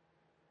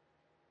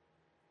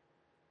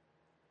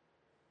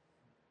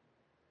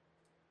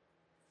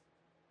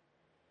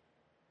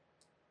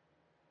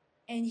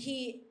 And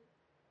he,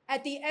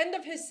 at the end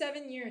of his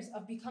 7 years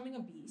of becoming a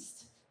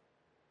beast,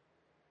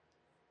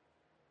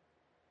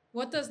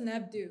 what does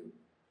Neb do?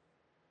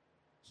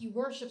 He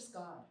worships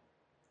God.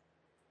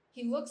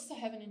 He looks to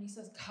heaven and he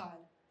says, God,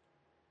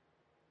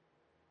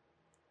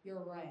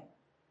 you're right.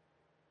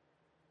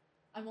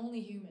 I'm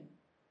only human.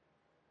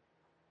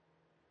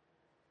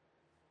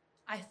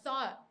 I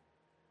thought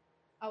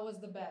I was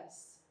the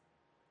best.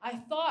 I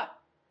thought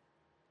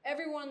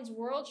everyone's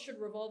world should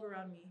revolve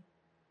around me.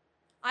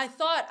 I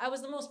thought I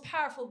was the most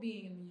powerful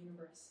being in the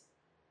universe.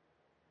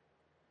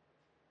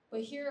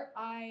 But here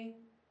I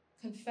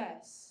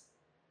confess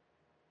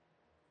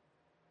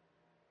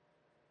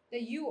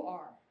that you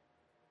are,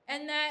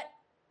 and that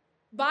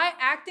by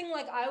acting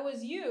like I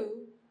was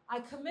you, I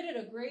committed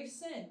a grave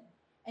sin,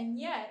 and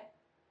yet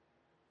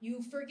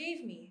you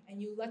forgave me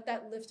and you let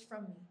that lift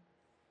from me.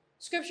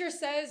 Scripture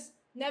says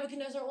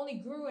Nebuchadnezzar only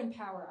grew in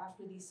power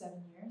after these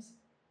 7 years.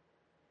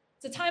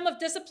 It's a time of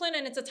discipline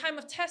and it's a time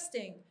of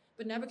testing,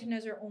 but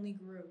Nebuchadnezzar only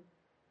grew.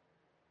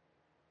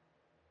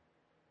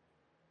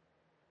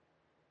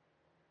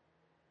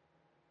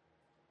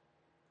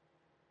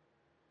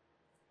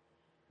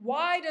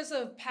 Why does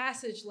a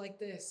passage like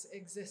this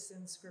exist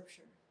in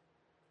Scripture?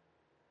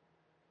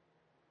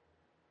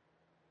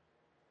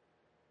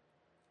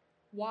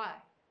 Why?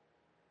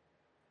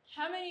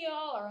 How many of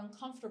y'all are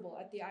uncomfortable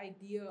at the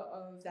idea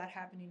of that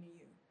happening to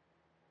you?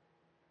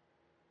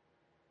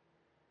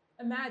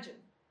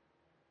 Imagine.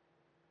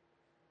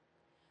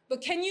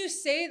 But can you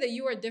say that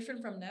you are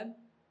different from Neb?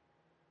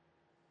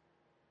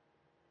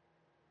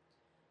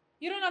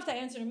 You don't have to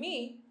answer to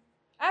me.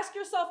 Ask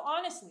yourself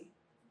honestly.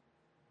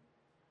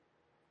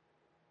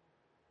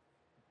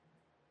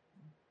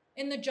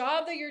 In the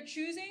job that you're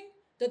choosing,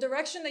 the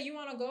direction that you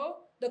want to go,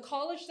 the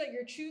college that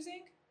you're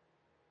choosing,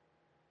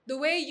 the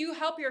way you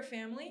help your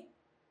family,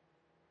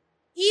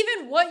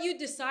 even what you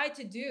decide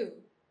to do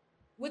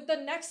with the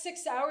next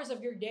 6 hours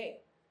of your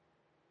day.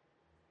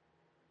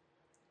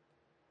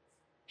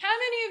 How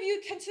many of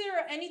you consider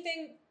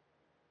anything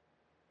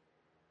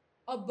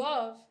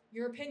above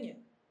your opinion?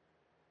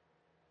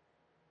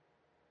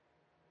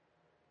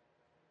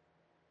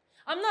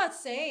 I'm not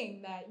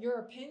saying that your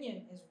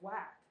opinion is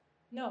whack.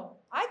 No,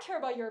 I care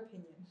about your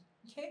opinion,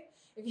 okay?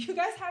 If you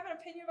guys have an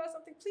opinion about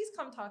something, please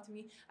come talk to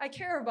me. I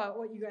care about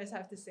what you guys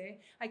have to say.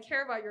 I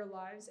care about your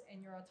lives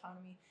and your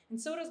autonomy, and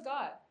so does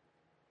God.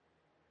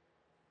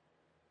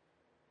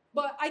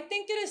 But I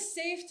think it is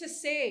safe to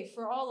say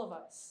for all of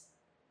us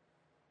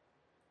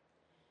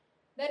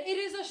that it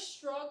is a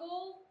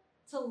struggle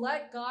to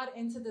let God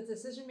into the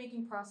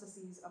decision-making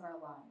processes of our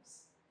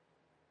lives.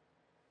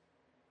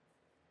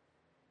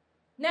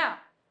 Now,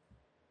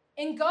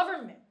 in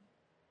government,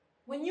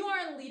 when you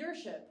are in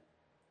leadership,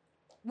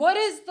 what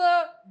is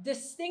the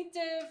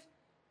distinctive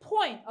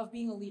point of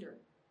being a leader?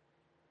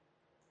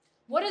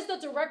 What is the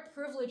direct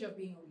privilege of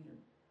being a leader?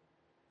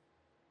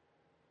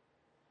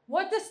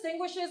 What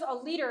distinguishes a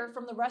leader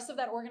from the rest of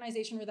that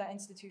organization or that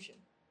institution?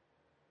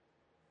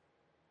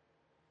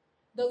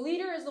 The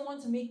leader is the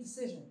one to make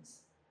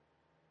decisions.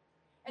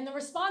 And the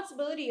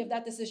responsibility of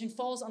that decision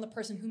falls on the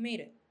person who made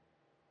it.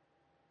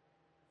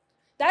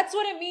 That's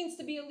what it means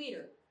to be a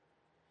leader.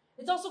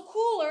 It's also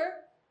cooler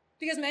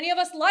because many of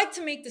us like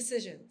to make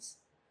decisions.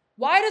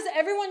 Why does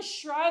everyone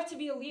strive to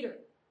be a leader?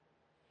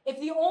 If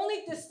the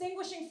only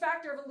distinguishing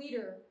factor of a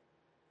leader,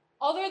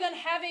 other than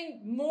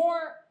having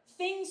more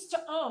things to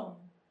own,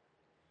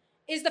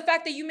 is the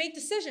fact that you make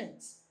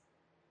decisions.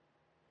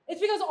 It's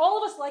because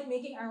all of us like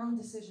making our own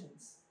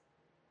decisions.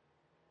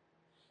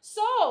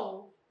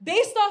 So,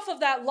 based off of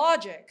that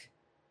logic,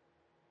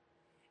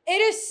 it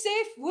is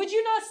safe, would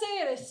you not say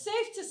it is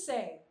safe to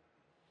say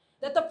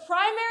that the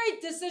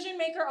primary decision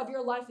maker of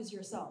your life is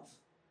yourself?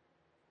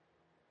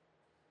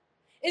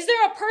 Is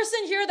there a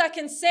person here that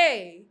can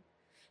say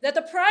that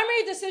the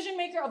primary decision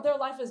maker of their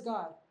life is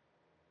God?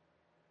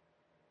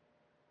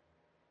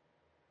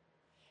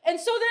 And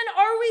so then,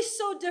 are we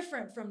so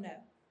different from them?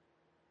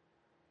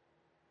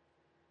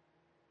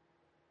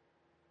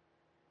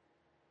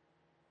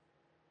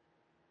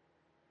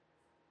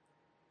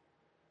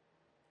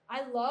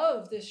 I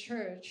love this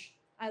church.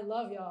 I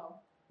love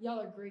y'all. Y'all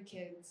are great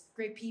kids,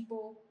 great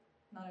people.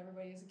 Not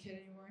everybody is a kid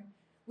anymore.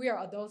 We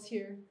are adults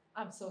here.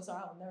 I'm so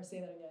sorry. I'll never say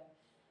that again.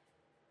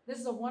 This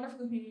is a wonderful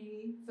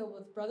community filled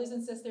with brothers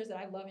and sisters that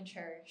I love and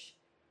cherish.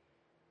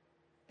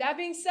 That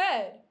being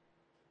said,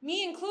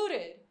 me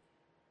included,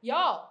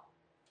 y'all,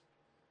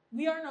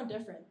 we are no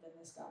different than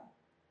this guy.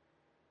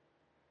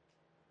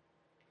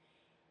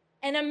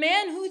 And a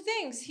man who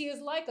thinks he is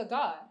like a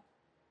god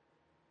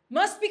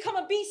must become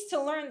a beast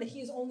to learn that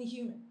he is only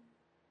human.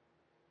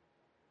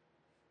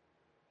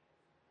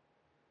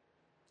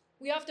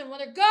 We often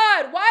wonder,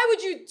 God, why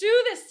would you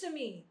do this to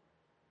me?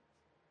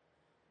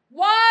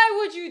 Why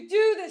would you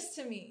do this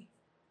to me?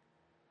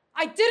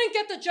 I didn't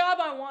get the job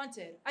I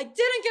wanted. I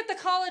didn't get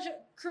the college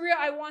career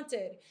I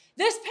wanted.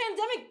 This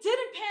pandemic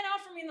didn't pan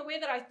out for me in the way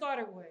that I thought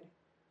it would.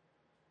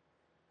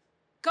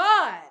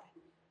 God,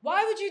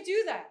 why would you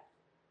do that?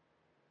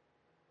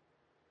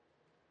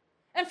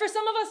 And for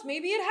some of us,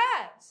 maybe it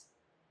has.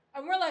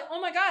 And we're like, oh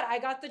my God, I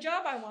got the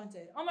job I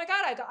wanted. Oh my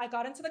God, I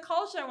got into the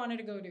college that I wanted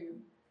to go to.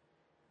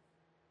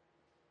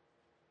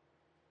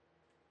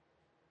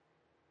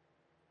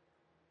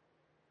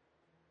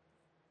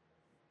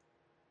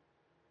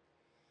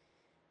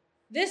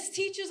 This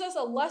teaches us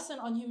a lesson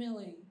on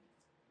humility.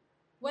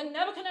 When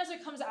Nebuchadnezzar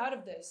comes out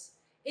of this,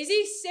 is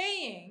he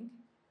saying,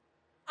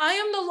 I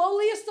am the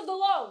lowliest of the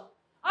low.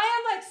 I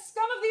am like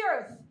scum of the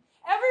earth.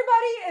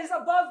 Everybody is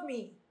above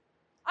me.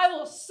 I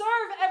will serve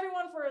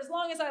everyone for as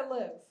long as I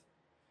live.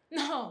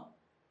 No,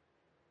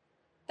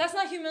 that's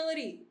not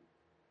humility.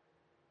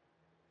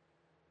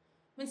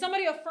 When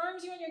somebody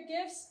affirms you in your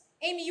gifts,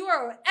 Amy, you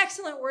are an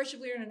excellent worship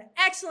leader and an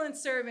excellent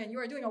servant. You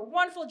are doing a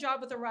wonderful job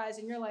with Arise.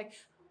 And you're like,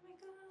 oh my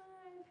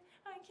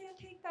God, I can't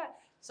take that.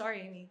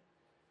 Sorry, Amy.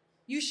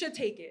 You should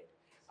take it.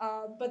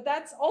 But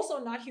that's also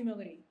not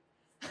humility.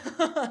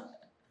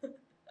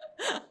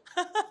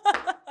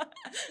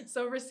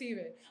 So receive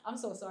it. I'm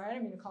so sorry. I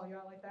didn't mean to call you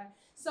out like that.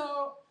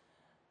 So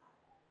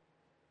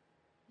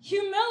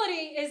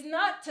humility is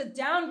not to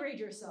downgrade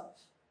yourself.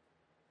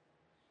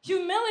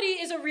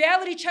 Humility is a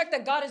reality check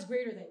that God is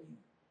greater than you.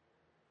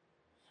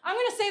 I'm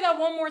going to say that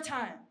one more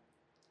time.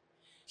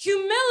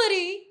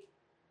 Humility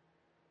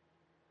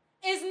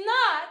is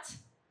not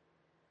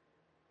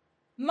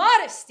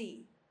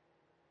modesty.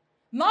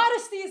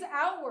 Modesty is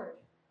outward.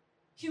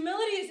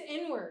 Humility is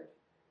inward.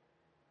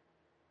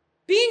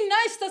 Being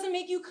nice doesn't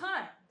make you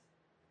kind.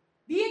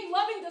 Being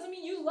loving doesn't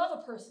mean you love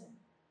a person.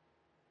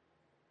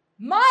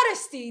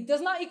 Modesty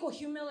does not equal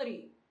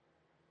humility.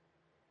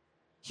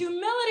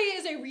 Humility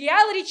is a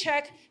reality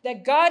check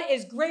that God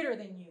is greater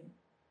than you.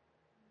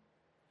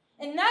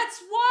 And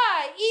that's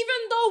why,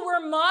 even though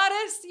we're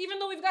modest, even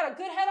though we've got a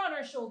good head on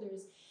our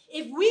shoulders,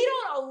 if we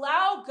don't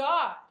allow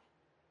God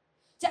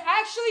to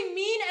actually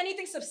mean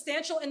anything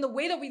substantial in the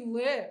way that we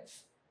live,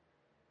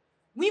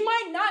 we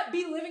might not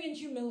be living in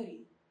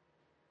humility.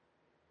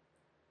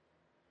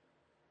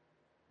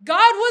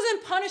 God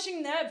wasn't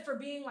punishing Neb for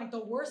being like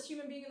the worst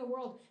human being in the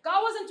world.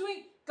 God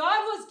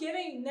was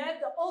giving Neb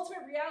the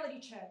ultimate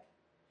reality check.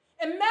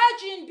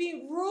 Imagine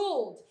being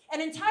ruled, an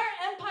entire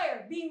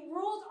empire being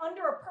ruled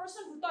under a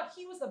person who thought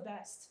he was the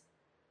best.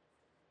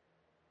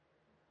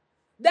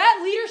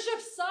 That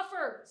leadership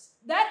suffers.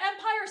 That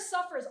empire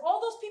suffers.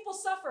 All those people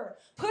suffer.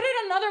 Put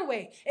it another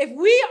way. If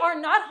we are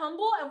not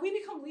humble and we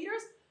become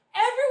leaders,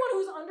 everyone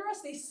who's under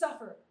us, they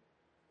suffer.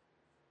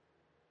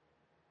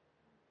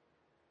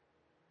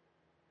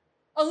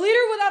 A leader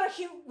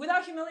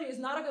without humility is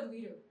not a good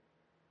leader.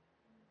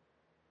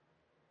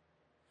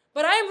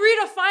 But I am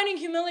redefining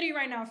humility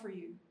right now for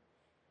you.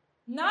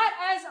 Not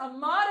as a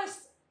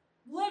modest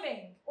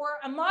living or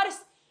a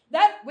modest,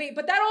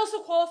 but that also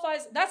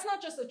qualifies, that's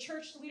not just a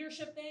church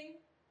leadership thing.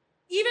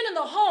 Even in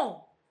the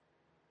home.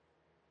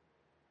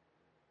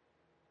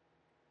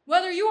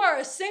 Whether you are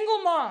a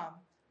single mom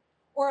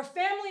or a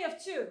family of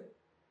two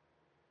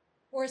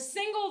or a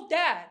single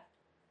dad,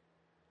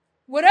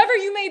 whatever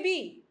you may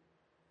be,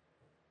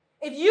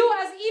 if you,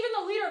 as even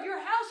the leader of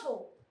your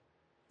household,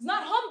 is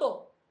not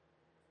humble,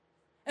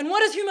 and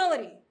what is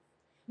humility?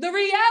 The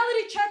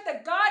reality check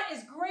that God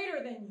is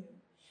greater than you,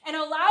 and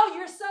allow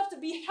yourself to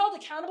be held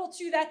accountable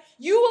to that,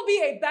 you will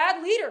be a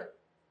bad leader.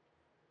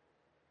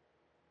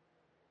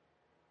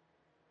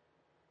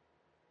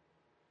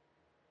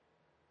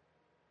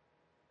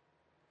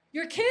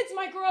 Your kids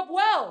might grow up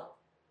well,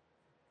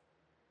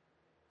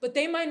 but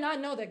they might not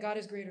know that God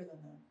is greater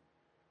than them.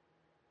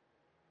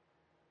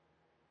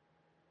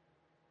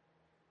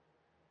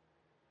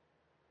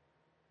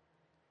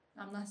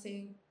 I'm not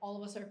saying all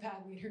of us are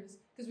bad leaders,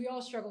 because we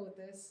all struggle with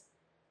this.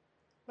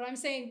 But I'm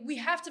saying we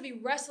have to be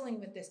wrestling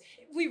with this.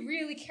 We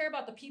really care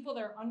about the people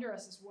that are under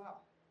us as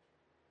well.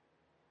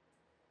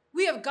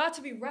 We have got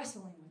to be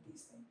wrestling with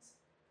these things.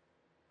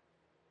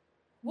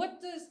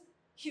 What does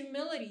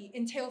humility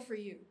entail for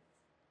you?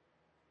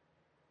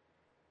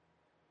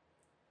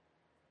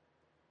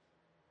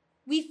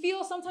 We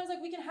feel sometimes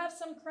like we can have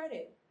some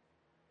credit.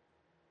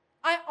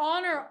 I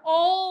honor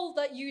all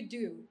that you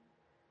do.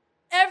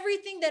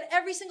 Everything that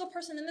every single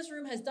person in this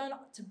room has done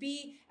to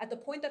be at the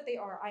point that they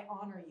are, I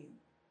honor you.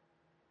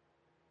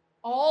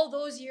 All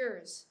those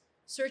years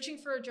searching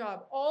for a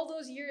job, all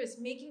those years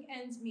making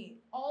ends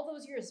meet, all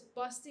those years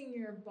busting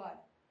your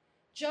butt,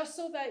 just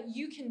so that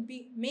you can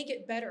make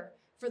it better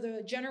for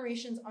the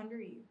generations under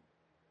you.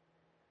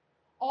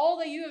 All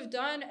that you have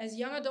done as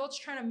young adults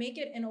trying to make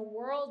it in a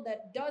world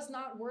that does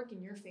not work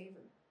in your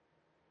favor.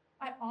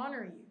 I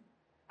honor you.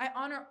 I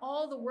honor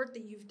all the work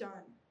that you've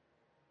done.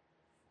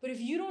 But if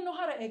you don't know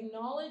how to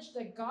acknowledge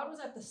that God was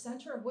at the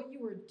center of what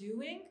you were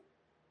doing,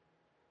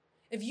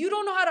 if you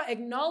don't know how to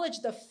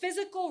acknowledge the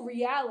physical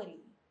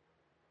reality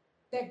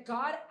that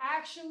God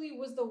actually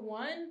was the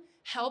one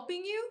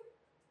helping you,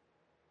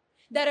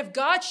 that if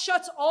God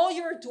shuts all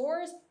your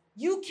doors,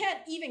 You can't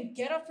even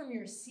get up from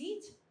your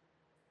seat?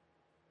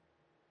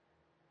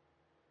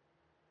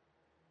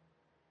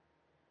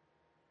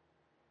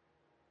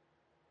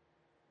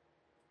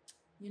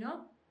 You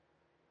know?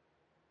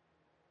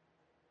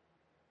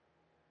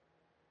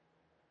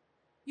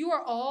 You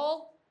are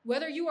all,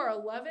 whether you are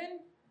 11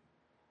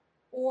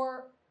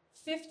 or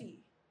 50,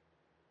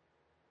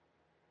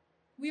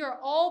 we are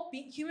all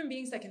human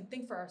beings that can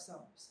think for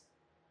ourselves.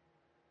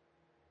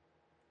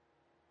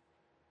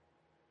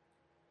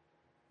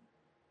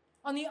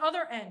 On the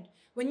other end,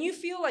 when you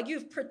feel like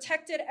you've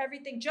protected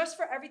everything just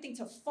for everything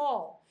to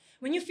fall,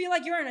 when you feel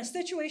like you're in a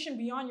situation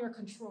beyond your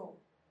control,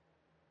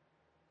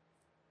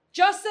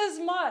 just as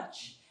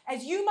much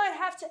as you might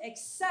have to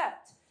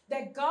accept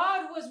that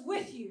God was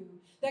with you,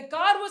 that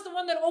God was the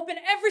one that opened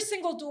every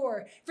single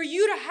door for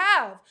you to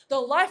have the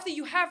life that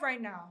you have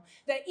right now,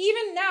 that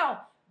even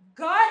now,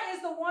 God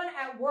is the one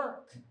at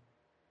work.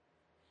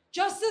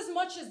 Just as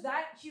much as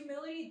that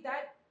humility,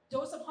 that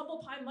dose of humble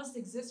pie must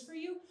exist for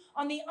you,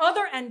 on the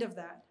other end of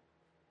that,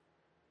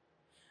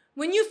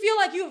 when you feel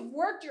like you've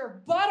worked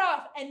your butt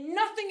off and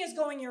nothing is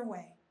going your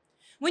way,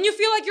 when you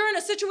feel like you're in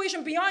a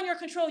situation beyond your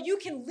control, you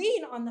can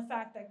lean on the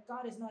fact that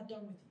God is not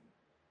done with you.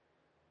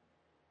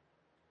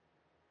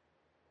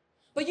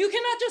 But you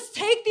cannot just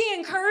take the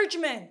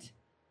encouragement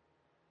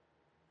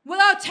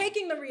without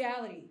taking the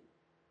reality.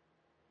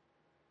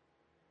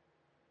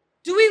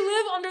 Do we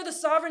live under the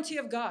sovereignty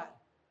of God?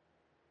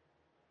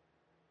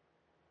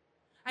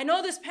 I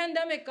know this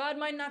pandemic, God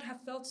might not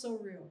have felt so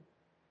real.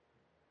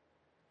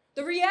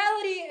 The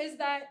reality is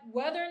that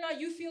whether or not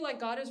you feel like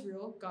God is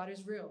real, God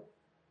is real.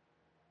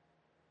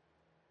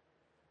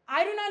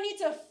 I do not need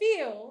to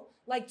feel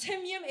like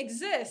Tim Yim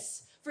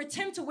exists for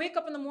Tim to wake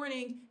up in the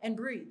morning and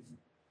breathe.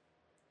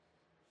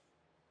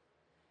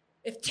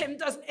 If Tim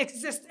doesn't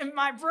exist in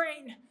my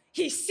brain,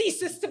 he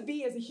ceases to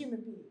be as a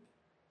human being.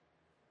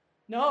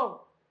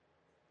 No.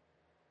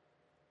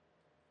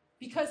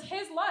 Because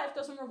his life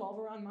doesn't revolve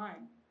around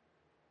mine.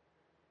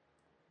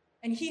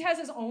 And he has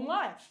his own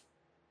life.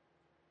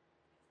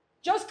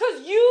 Just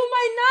because you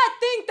might not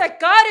think that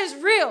God is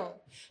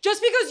real,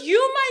 just because you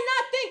might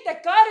not think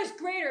that God is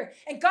greater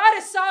and God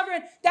is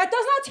sovereign, that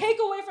does not take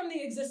away from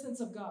the existence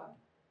of God.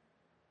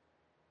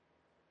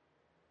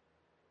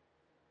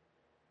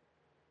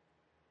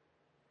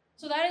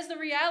 So that is the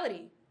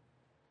reality.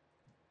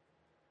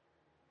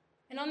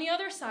 And on the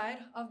other side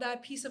of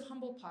that piece of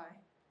humble pie,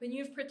 when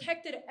you've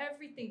protected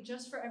everything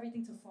just for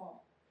everything to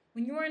fall,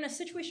 when you are in a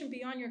situation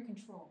beyond your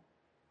control,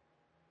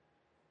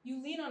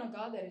 you lean on a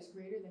God that is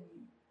greater than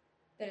you,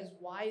 that is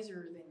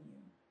wiser than you,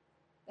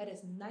 that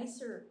is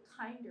nicer,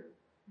 kinder,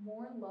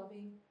 more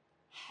loving,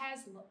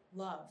 has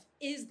love,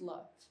 is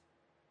love.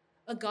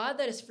 A God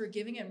that is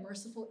forgiving and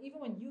merciful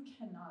even when you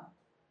cannot.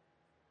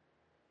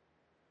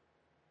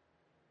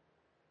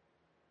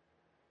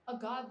 A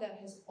God that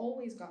has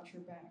always got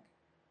your back.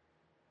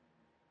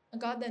 A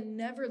God that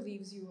never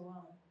leaves you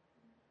alone,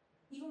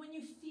 even when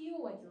you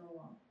feel like you're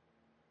alone.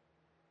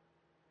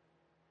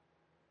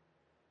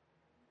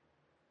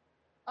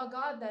 A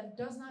God that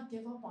does not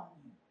give up on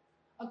you.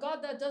 A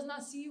God that does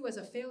not see you as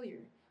a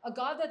failure. A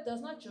God that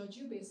does not judge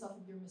you based off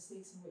of your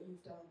mistakes and what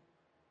you've done.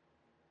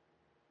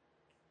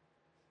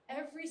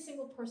 Every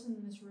single person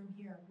in this room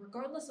here,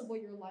 regardless of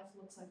what your life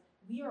looks like,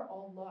 we are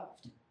all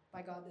loved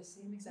by God the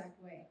same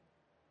exact way.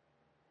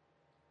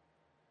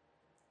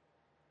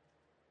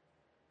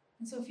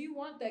 And so if you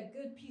want that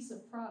good piece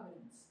of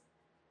providence,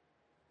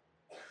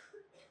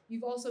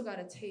 you've also got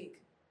to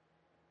take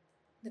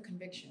the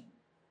conviction.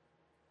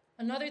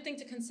 Another thing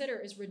to consider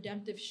is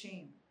redemptive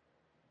shame.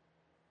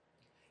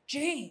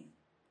 Jane,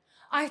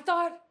 I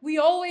thought we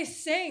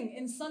always sang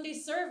in Sunday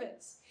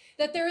service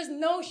that there is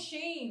no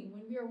shame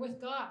when we are with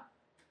God.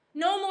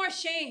 No more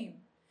shame.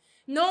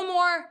 No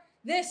more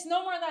this,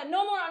 no more that,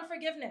 no more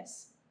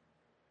unforgiveness.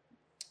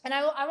 And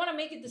I want to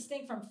make it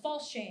distinct from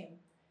false shame.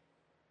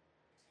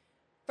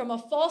 From a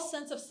false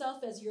sense of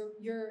self as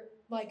you're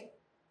like,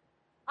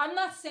 I'm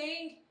not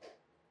saying,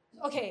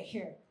 okay,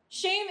 here.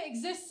 Shame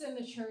exists in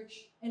the church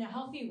in a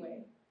healthy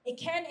way. It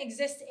can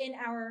exist in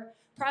our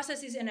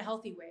processes in a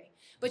healthy way.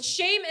 But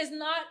shame is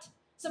not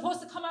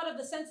supposed to come out of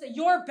the sense that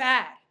you're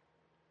bad.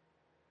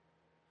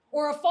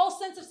 Or a false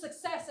sense of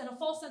success and a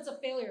false sense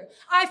of failure.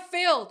 I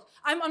failed.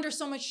 I'm under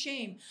so much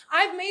shame.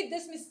 I've made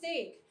this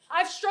mistake.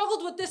 I've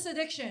struggled with this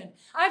addiction.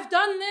 I've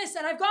done this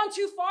and I've gone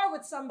too far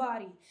with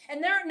somebody. And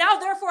now,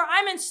 therefore,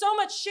 I'm in so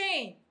much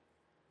shame.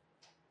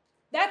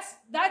 That's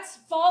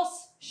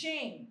false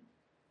shame.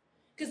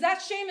 Because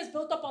that shame is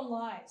built up on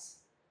lies.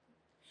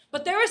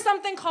 But there is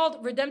something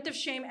called redemptive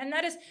shame, and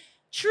that is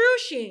true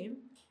shame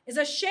is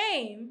a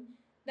shame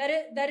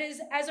that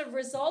is as a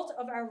result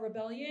of our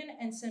rebellion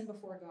and sin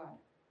before God.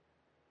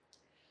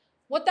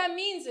 What that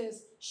means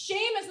is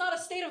shame is not a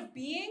state of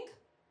being.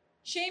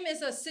 Shame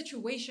is a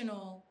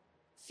situational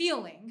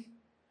feeling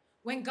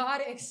when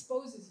God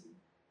exposes you.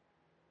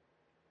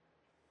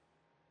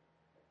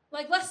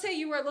 Like, let's say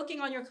you were looking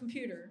on your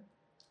computer,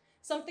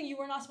 something you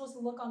were not supposed to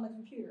look on the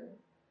computer,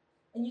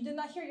 and you did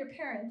not hear your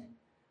parent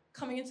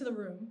coming into the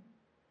room,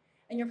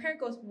 And your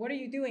parent goes, what are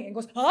you doing? And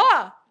goes,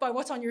 by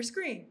what's on your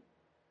screen.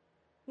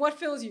 What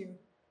fills you?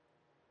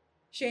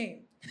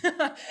 Shame.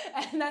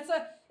 And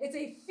it's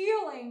a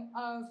feeling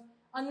of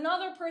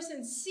another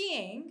person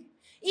seeing,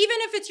 even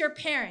if it's your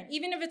parent,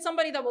 even if it's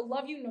somebody that will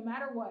love you no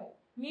matter what.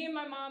 Me and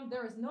my mom,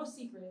 there is no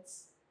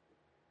secrets.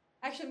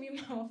 Actually, me and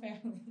my whole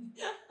family.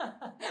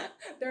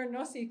 There are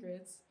no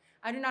secrets.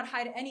 I do not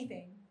hide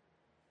anything.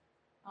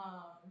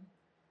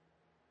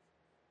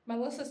 My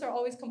little sister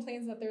always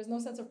complains that there's no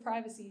sense of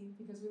privacy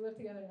because we live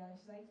together now.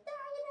 She's like, no,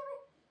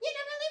 you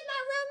never leave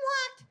my room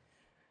locked.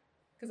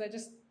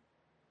 Because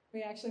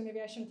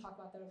maybe I shouldn't talk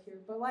about that up here.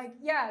 But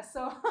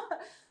so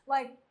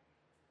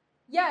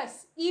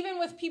yes, even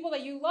with people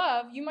that you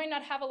love, you might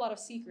not have a lot of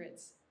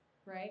secrets,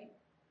 right?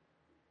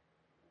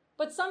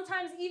 But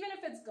sometimes, even if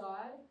it's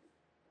God,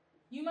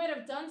 you might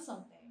have done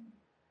something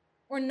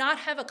or not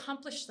have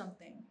accomplished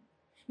something.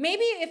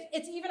 Maybe if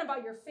it's even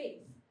about your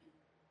faith.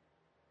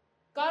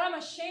 God, I'm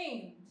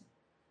ashamed.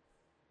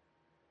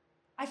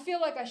 I feel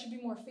like I should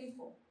be more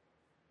faithful.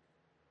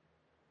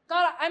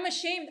 God, I'm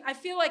ashamed. I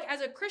feel like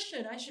as a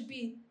Christian, I should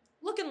be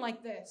looking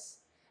like this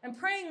and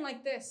praying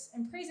like this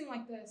and praising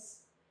like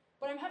this.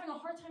 But I'm having a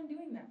hard time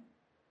doing that.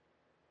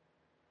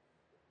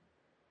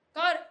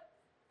 God,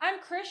 I'm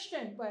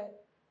Christian,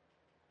 but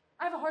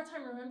I have a hard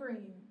time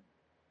remembering you.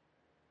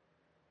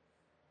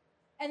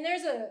 And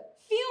there's a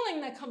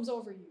feeling that comes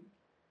over you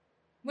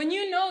when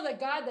you know that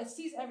God that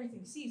sees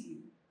everything sees you,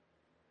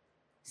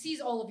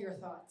 sees all of your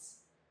thoughts.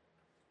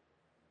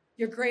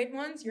 Your great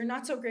ones, your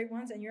not so great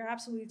ones, and your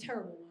absolutely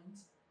terrible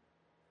ones.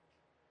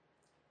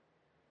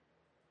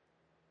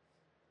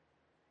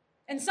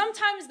 And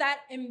sometimes that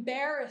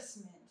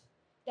embarrassment,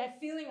 that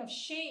feeling of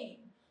shame,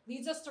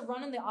 leads us to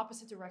run in the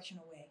opposite direction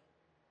away.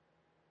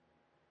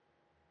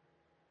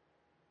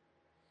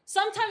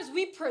 Sometimes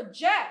we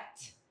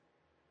project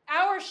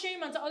our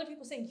shame onto other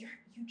people saying,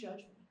 you judge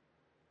me.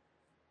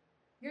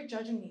 You're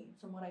judging me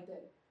from what I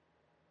did.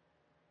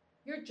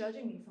 You're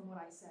judging me from what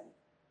I said.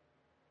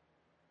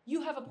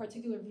 You have a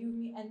particular view of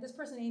me, and this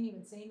person ain't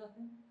even saying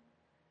nothing.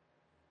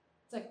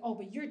 It's like,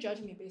 but you're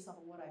judging me based off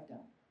of what I've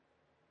done.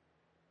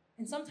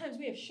 And sometimes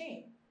we have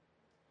shame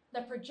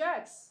that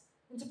projects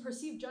into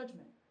perceived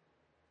judgment.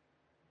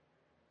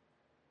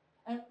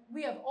 And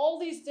we have all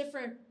these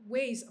different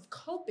ways of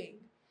coping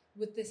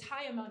with this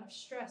high amount of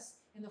stress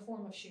in the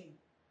form of shame.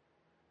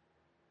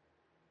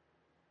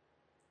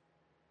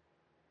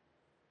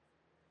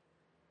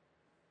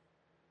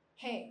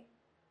 Hey,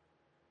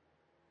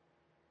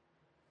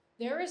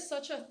 there is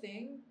such a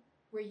thing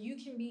where you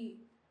can be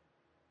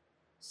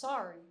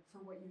sorry for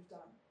what you've done.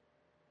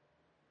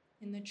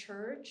 In the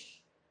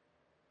church,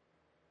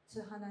 to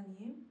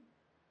Hananim,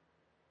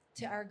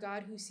 to our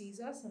God who sees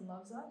us and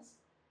loves us,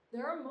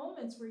 there are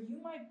moments where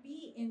you might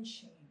be in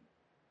shame.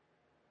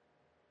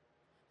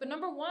 But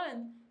number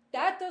one,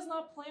 that does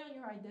not play on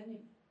your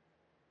identity.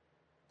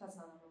 That's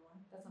not number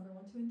one. That's number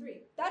 1, 2, and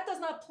 3. That does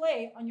not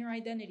play on your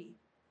identity.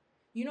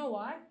 You know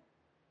why?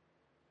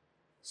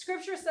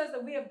 Scripture says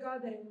that we have God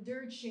that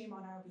endured shame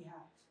on our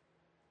behalf.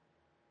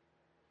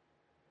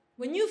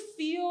 When you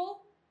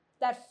feel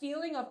that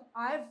feeling of,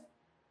 I've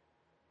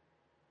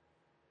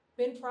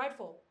been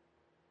prideful,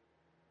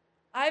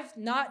 I've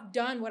not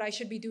done what I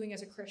should be doing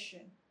as a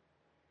Christian,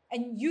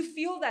 and you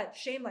feel that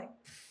shame like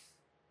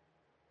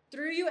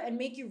through you and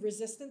make you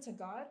resistant to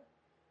God,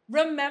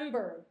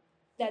 remember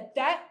that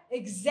that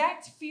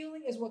exact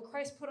feeling is what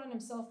Christ put on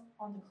himself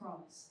on the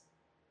cross.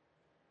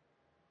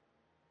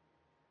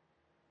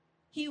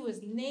 He was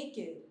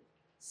naked,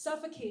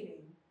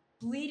 suffocating,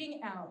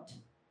 bleeding out.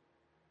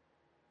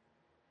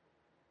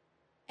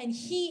 And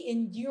he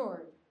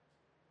endured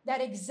that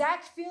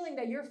exact feeling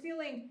that you're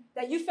feeling,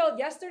 that you felt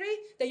yesterday,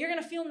 that you're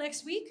going to feel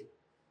next week.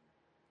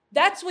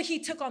 That's what he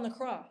took on the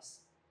cross.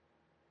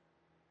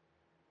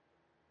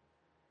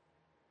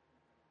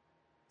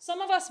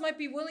 Some of us might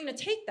be willing to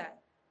take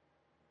that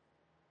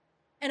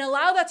and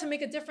allow that to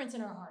make a difference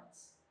in our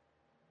hearts.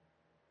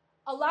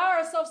 Allow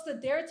ourselves to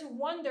dare to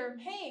wonder,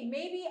 hey,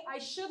 maybe I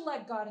should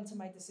let God into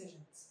my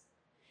decisions.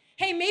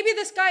 Hey, maybe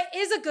this guy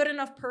is a good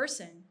enough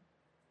person,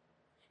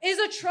 is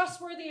a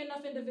trustworthy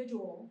enough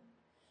individual,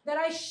 that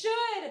I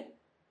should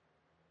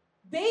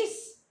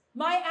base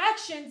my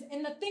actions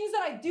and the things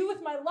that I do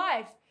with my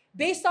life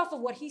based off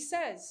of what he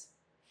says.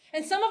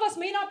 And some of us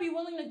may not be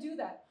willing to do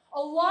that. A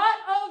lot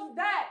of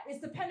that is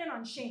dependent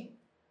on shame.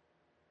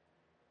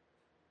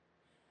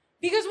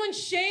 Because when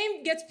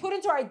shame gets put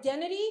into our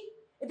identity,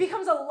 it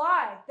becomes a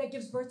lie that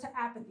gives birth to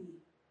apathy.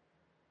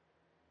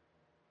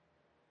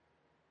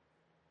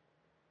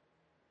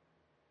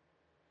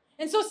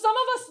 And so some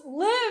of us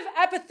live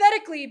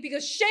apathetically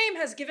because shame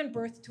has given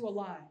birth to a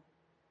lie.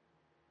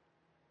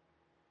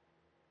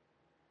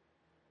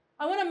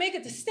 I want to make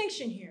a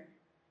distinction here.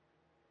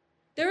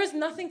 There is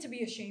nothing to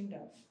be ashamed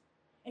of.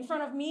 In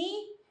front of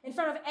me, in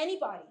front of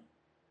anybody.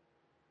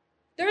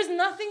 There is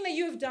nothing that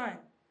you have done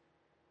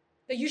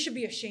that you should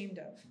be ashamed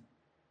of.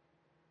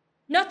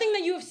 Nothing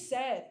that you have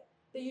said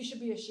that you should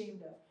be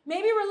ashamed of.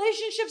 Maybe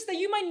relationships that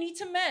you might need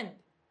to mend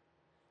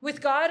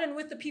with God and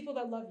with the people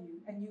that love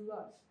you and you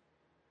love.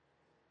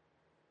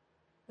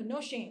 but no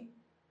shame.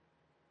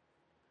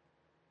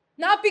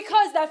 Not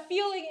because that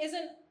feeling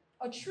isn't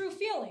a true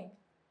feeling,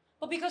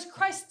 but because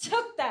Christ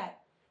took that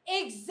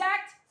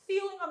exact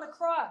feeling on the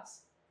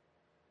cross.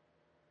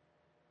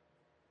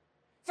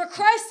 For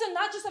Christ to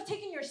not just have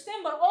taken your sin,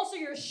 but also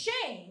your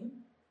shame,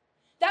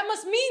 that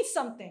must mean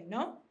something,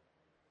 no?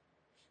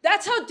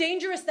 That's how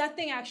dangerous that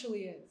thing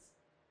actually is.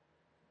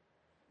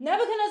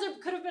 Nebuchadnezzar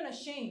could have been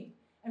ashamed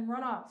and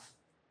run off.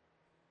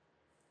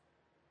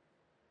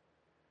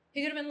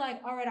 He could have been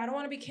like, all right, I don't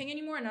want to be king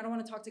anymore, and I don't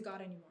want to talk to God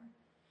anymore.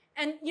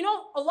 And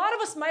a lot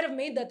of us might have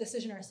made that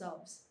decision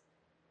ourselves.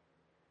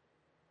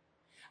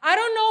 I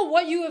don't know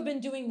what you have been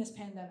doing this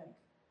pandemic.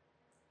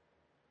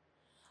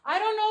 I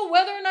don't know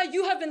whether or not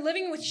you have been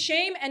living with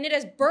shame and it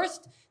has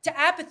birthed to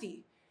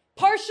apathy.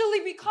 Partially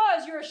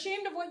because you're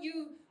ashamed of what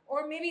you,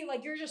 or maybe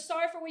like you're just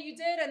sorry for what you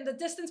did and the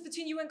distance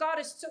between you and God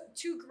is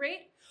too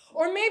great.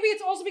 Or maybe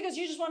it's also because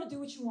you just want to do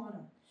what you want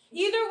to.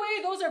 Either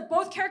way, those are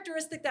both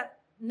characteristics that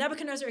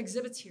Nebuchadnezzar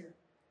exhibits here.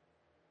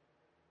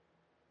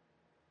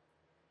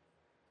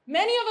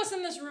 Many of us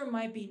in this room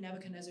might be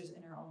Nebuchadnezzars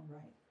in our own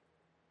right.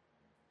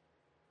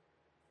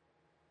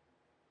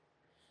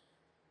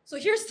 So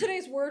here's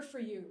today's word for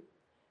you.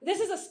 This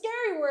is a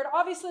scary word.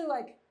 Obviously,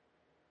 like,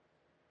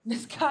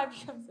 this guy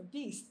becomes a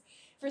beast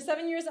for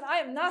 7 years, and I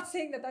am not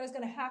saying that is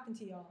going to happen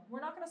to y'all.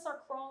 We're not going to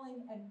start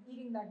crawling and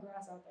eating that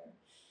grass out there.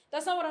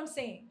 That's not what I'm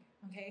saying,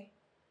 okay?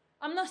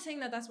 I'm not saying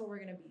that that's what we're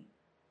going to be.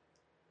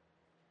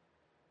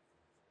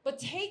 But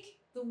take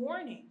the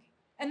warning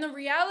and the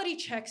reality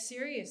check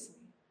seriously.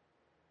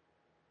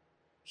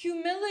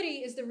 Humility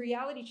is the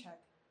reality check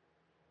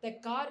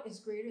that God is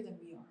greater than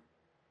we are.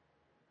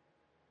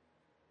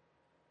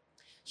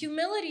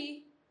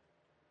 Humility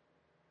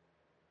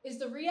is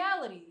the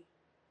reality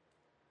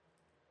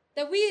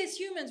that we as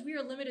humans, we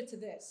are limited to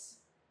this.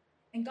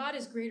 And God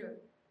is greater,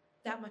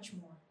 that much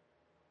more.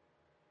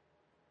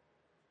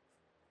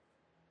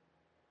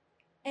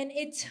 And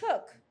it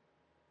took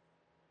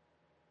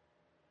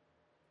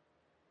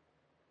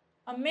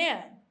a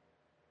man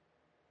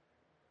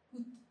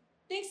who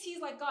thinks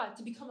he's like God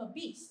to become a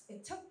beast.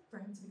 It took for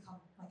him to become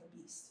like a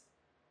beast.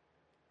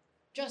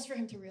 Just for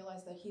him to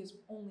realize that he is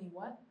only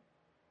what?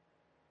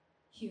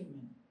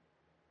 Human.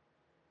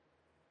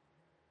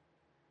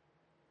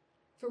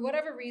 For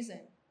whatever reason,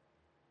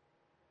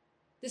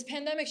 this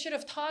pandemic should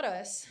have taught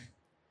us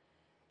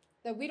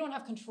that we don't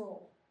have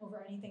control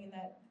over anything, and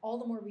that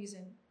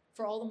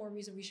for all the more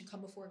reason we should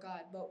come before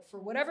God. But for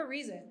whatever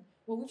reason,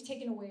 what we've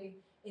taken away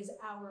is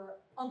our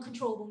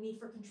uncontrollable need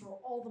for control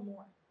all the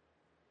more.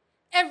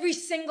 Every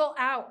single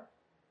hour.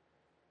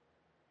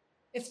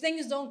 If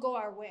things don't go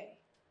our way,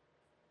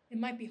 it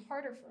might be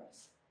harder for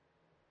us.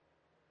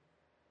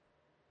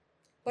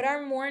 But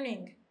our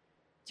mourning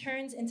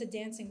turns into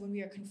dancing when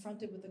we are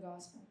confronted with the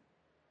gospel.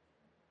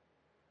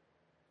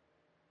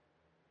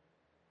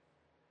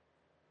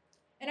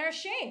 And our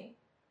shame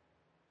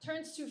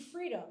turns to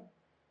freedom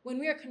when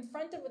we are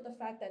confronted with the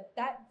fact that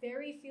that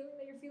very feeling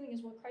that you're feeling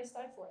is what Christ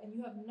died for, and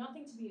you have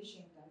nothing to be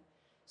ashamed of.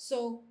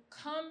 So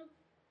come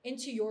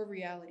into your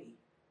reality.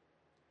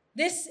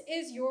 This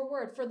is your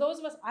word. For those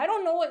of us, I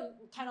don't know what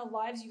kind of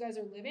lives you guys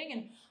are living,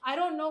 and I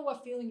don't know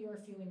what feeling you're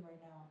feeling right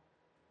now.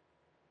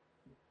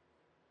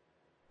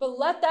 But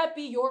let that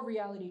be your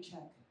reality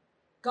check.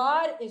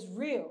 God is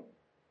real.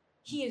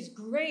 He is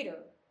greater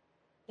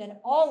than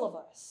all of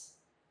us.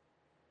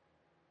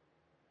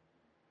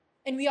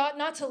 And we ought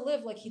not to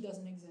live like he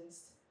doesn't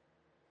exist.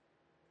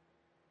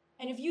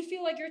 And if you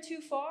feel like you're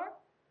too far,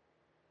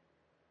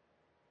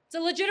 it's a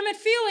legitimate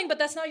feeling, but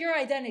that's not your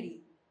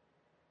identity.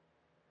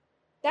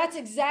 That's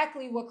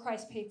exactly what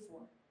Christ paid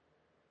for.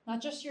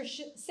 Not just your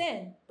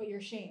sin, but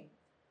your shame.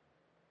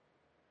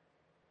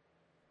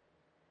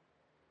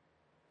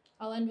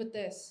 I'll end with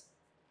this.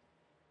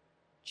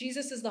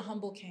 Jesus is the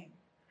humble king.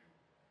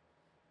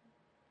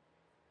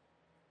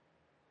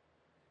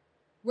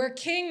 Where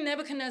King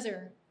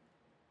Nebuchadnezzar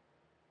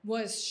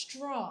was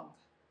strong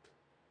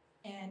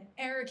and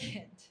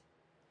arrogant,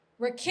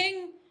 where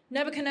King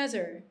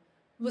Nebuchadnezzar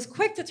was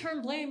quick to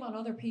turn blame on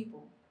other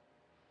people,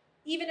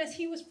 even as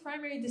he was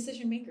primary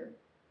decision maker,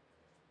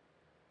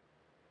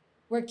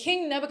 where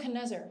King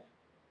Nebuchadnezzar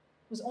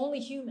was only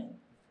human,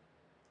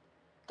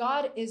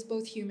 God is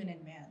both human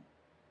and man.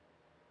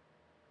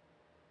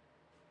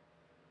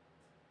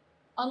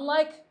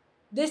 Unlike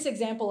this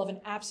example of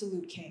an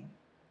absolute king,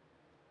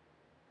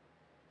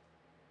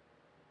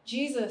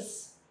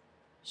 Jesus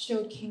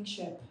showed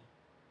kingship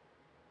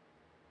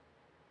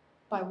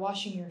by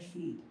washing your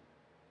feet.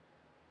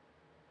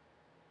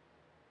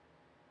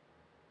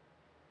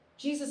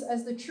 Jesus,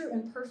 as the true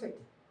and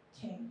perfect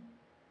king,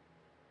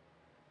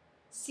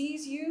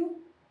 sees you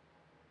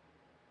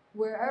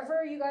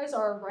wherever you guys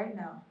are right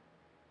now,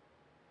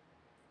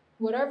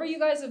 whatever you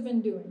guys have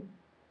been doing.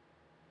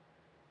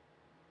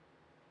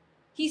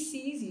 He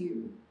sees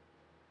you,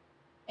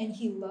 and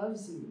he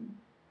loves you,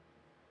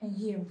 and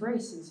he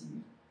embraces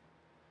you.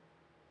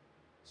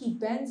 He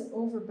bends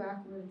over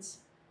backwards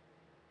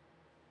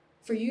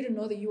for you to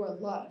know that you are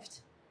loved.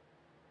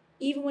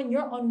 Even when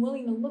you're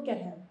unwilling to look at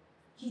him,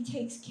 He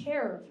takes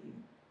care of you.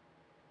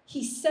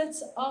 He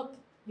sets up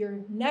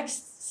your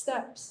next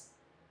steps.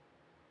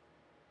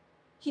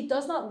 He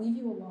does not leave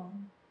you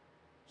alone.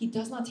 He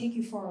does not take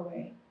you far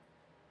away.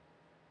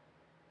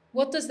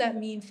 What does that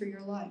mean for your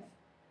life?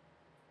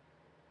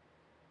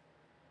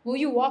 Will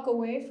you walk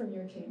away from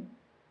your king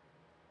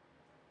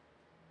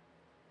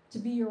to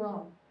be your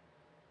own?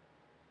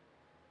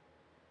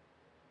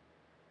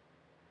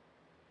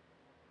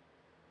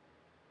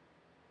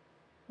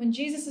 When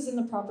Jesus is in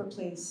the proper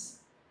place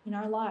in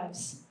our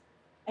lives,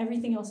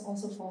 everything else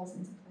also falls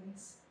into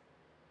place.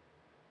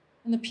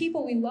 And the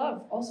people we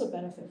love also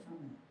benefit from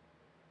it.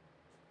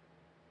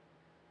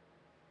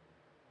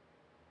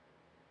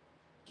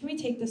 Can we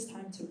take this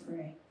time to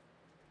pray?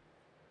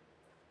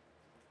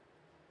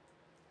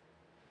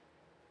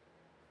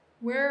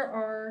 Where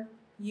are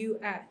you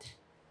at?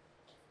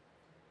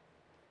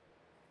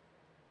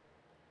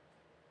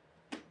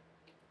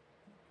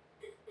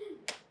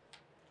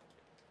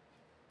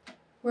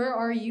 Where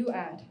are you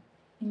at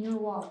in your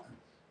walk?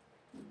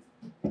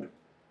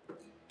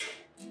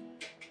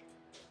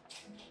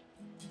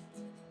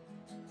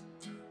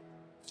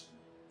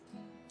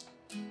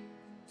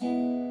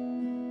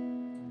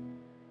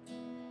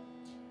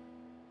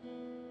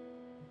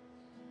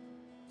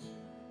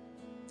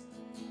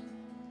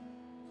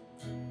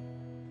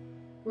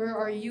 Where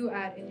are you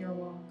at in your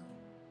walk?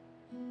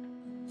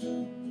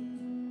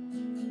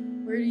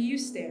 Where do you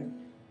stand?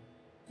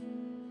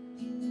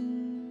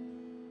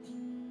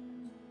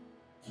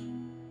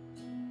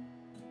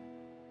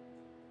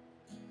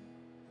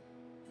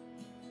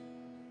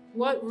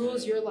 What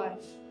rules your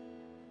life?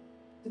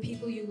 The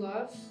people you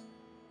love?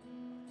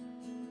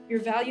 Your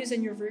values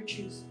and your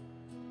virtues?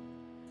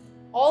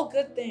 All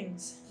good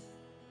things.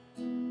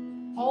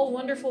 All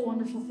wonderful,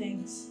 wonderful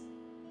things.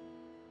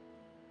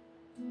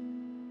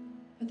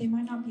 But they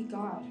might not be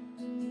God.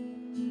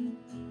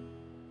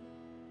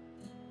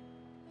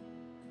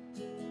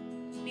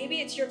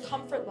 Maybe it's your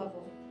comfort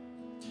level.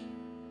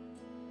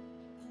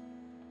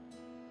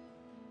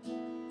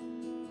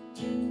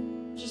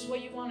 Just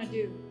what you want to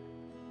do.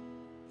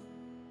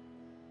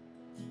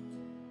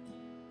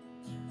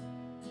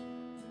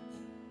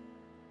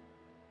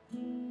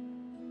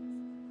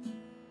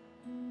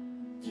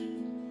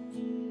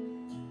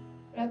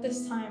 But at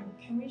this time,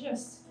 can we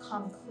just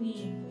come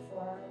clean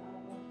before our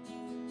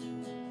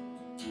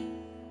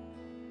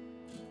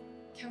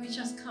Can we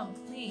just come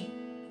clean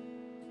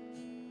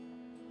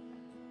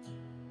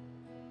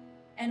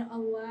and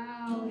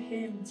allow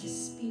Him to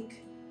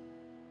speak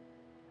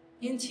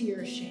into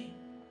your shame?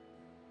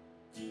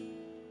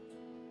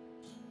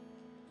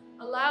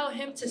 Allow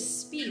Him to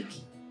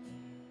speak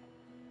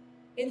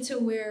into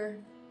where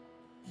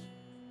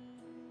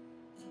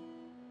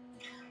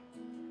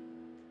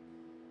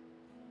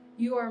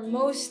you are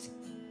most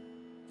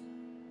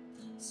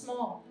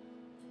small.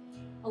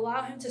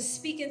 Allow Him to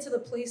speak into the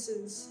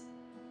places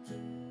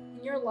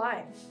in your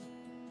life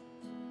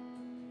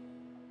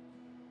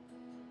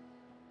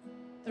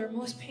that are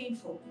most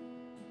painful.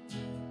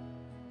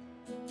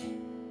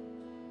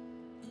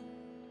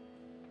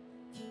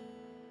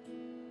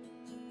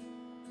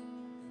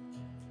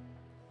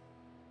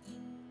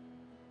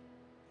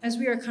 As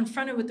we are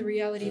confronted with the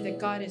reality that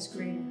God is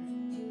greater,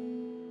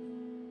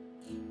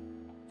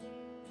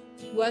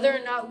 whether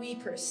or not we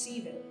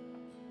perceive it,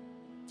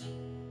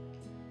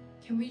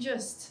 can we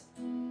just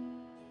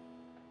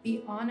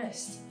be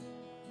honest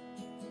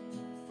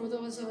for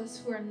those of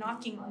us who are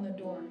knocking on the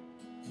door?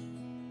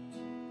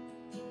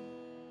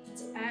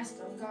 To ask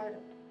God,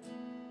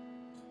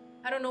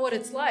 I don't know what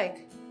it's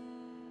like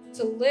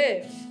to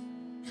live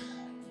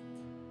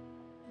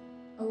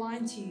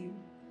aligned to you,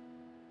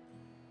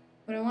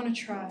 but I want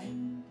to try.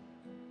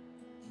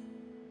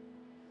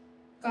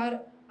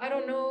 God, I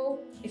don't know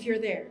if you're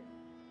there,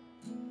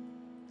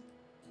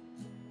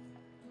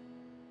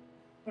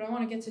 but I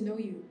want to get to know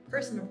you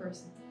person to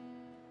person.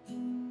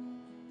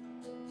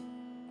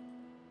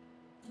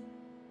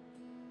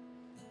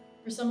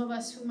 For some of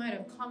us who might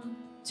have come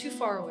too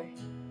far away,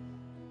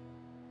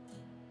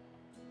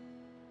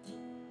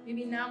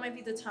 maybe now might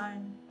be the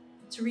time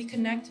to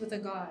reconnect with a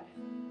God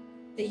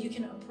that you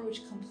can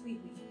approach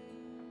completely.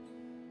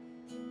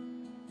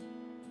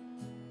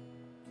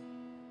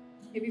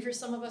 Maybe for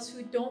some of us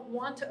who don't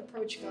want to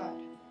approach God,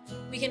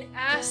 we can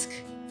ask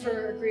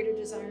for a greater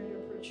desire to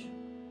approach Him.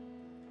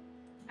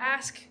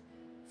 Ask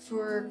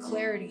for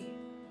clarity.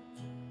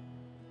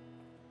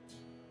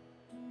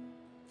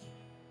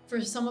 For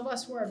some of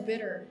us who are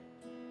bitter,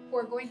 who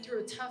are going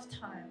through a tough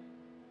time,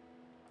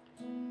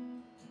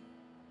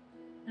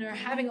 and are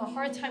having a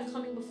hard time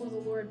coming before the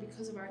Lord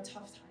because of our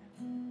tough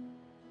time,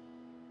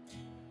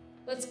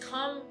 let's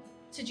come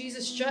to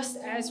Jesus just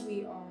as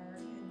we are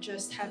and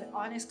just have an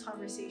honest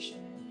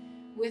conversation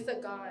with a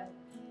God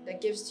that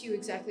gives to you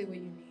exactly what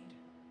you need.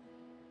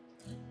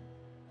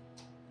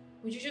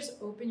 Would you just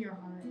open your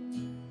heart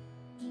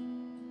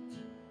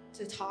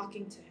to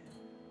talking to Him?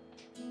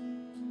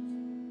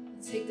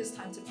 Let's take this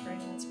time to pray.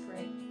 Let's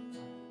pray.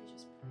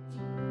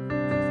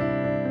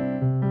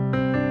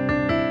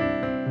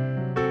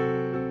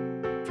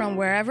 From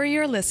Wherever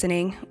you're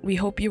listening, we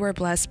hope you were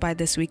blessed by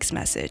this week's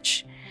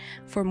message.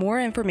 For more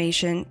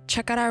information,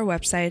 check out our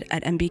website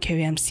at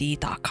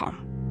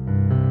mbkmc.com.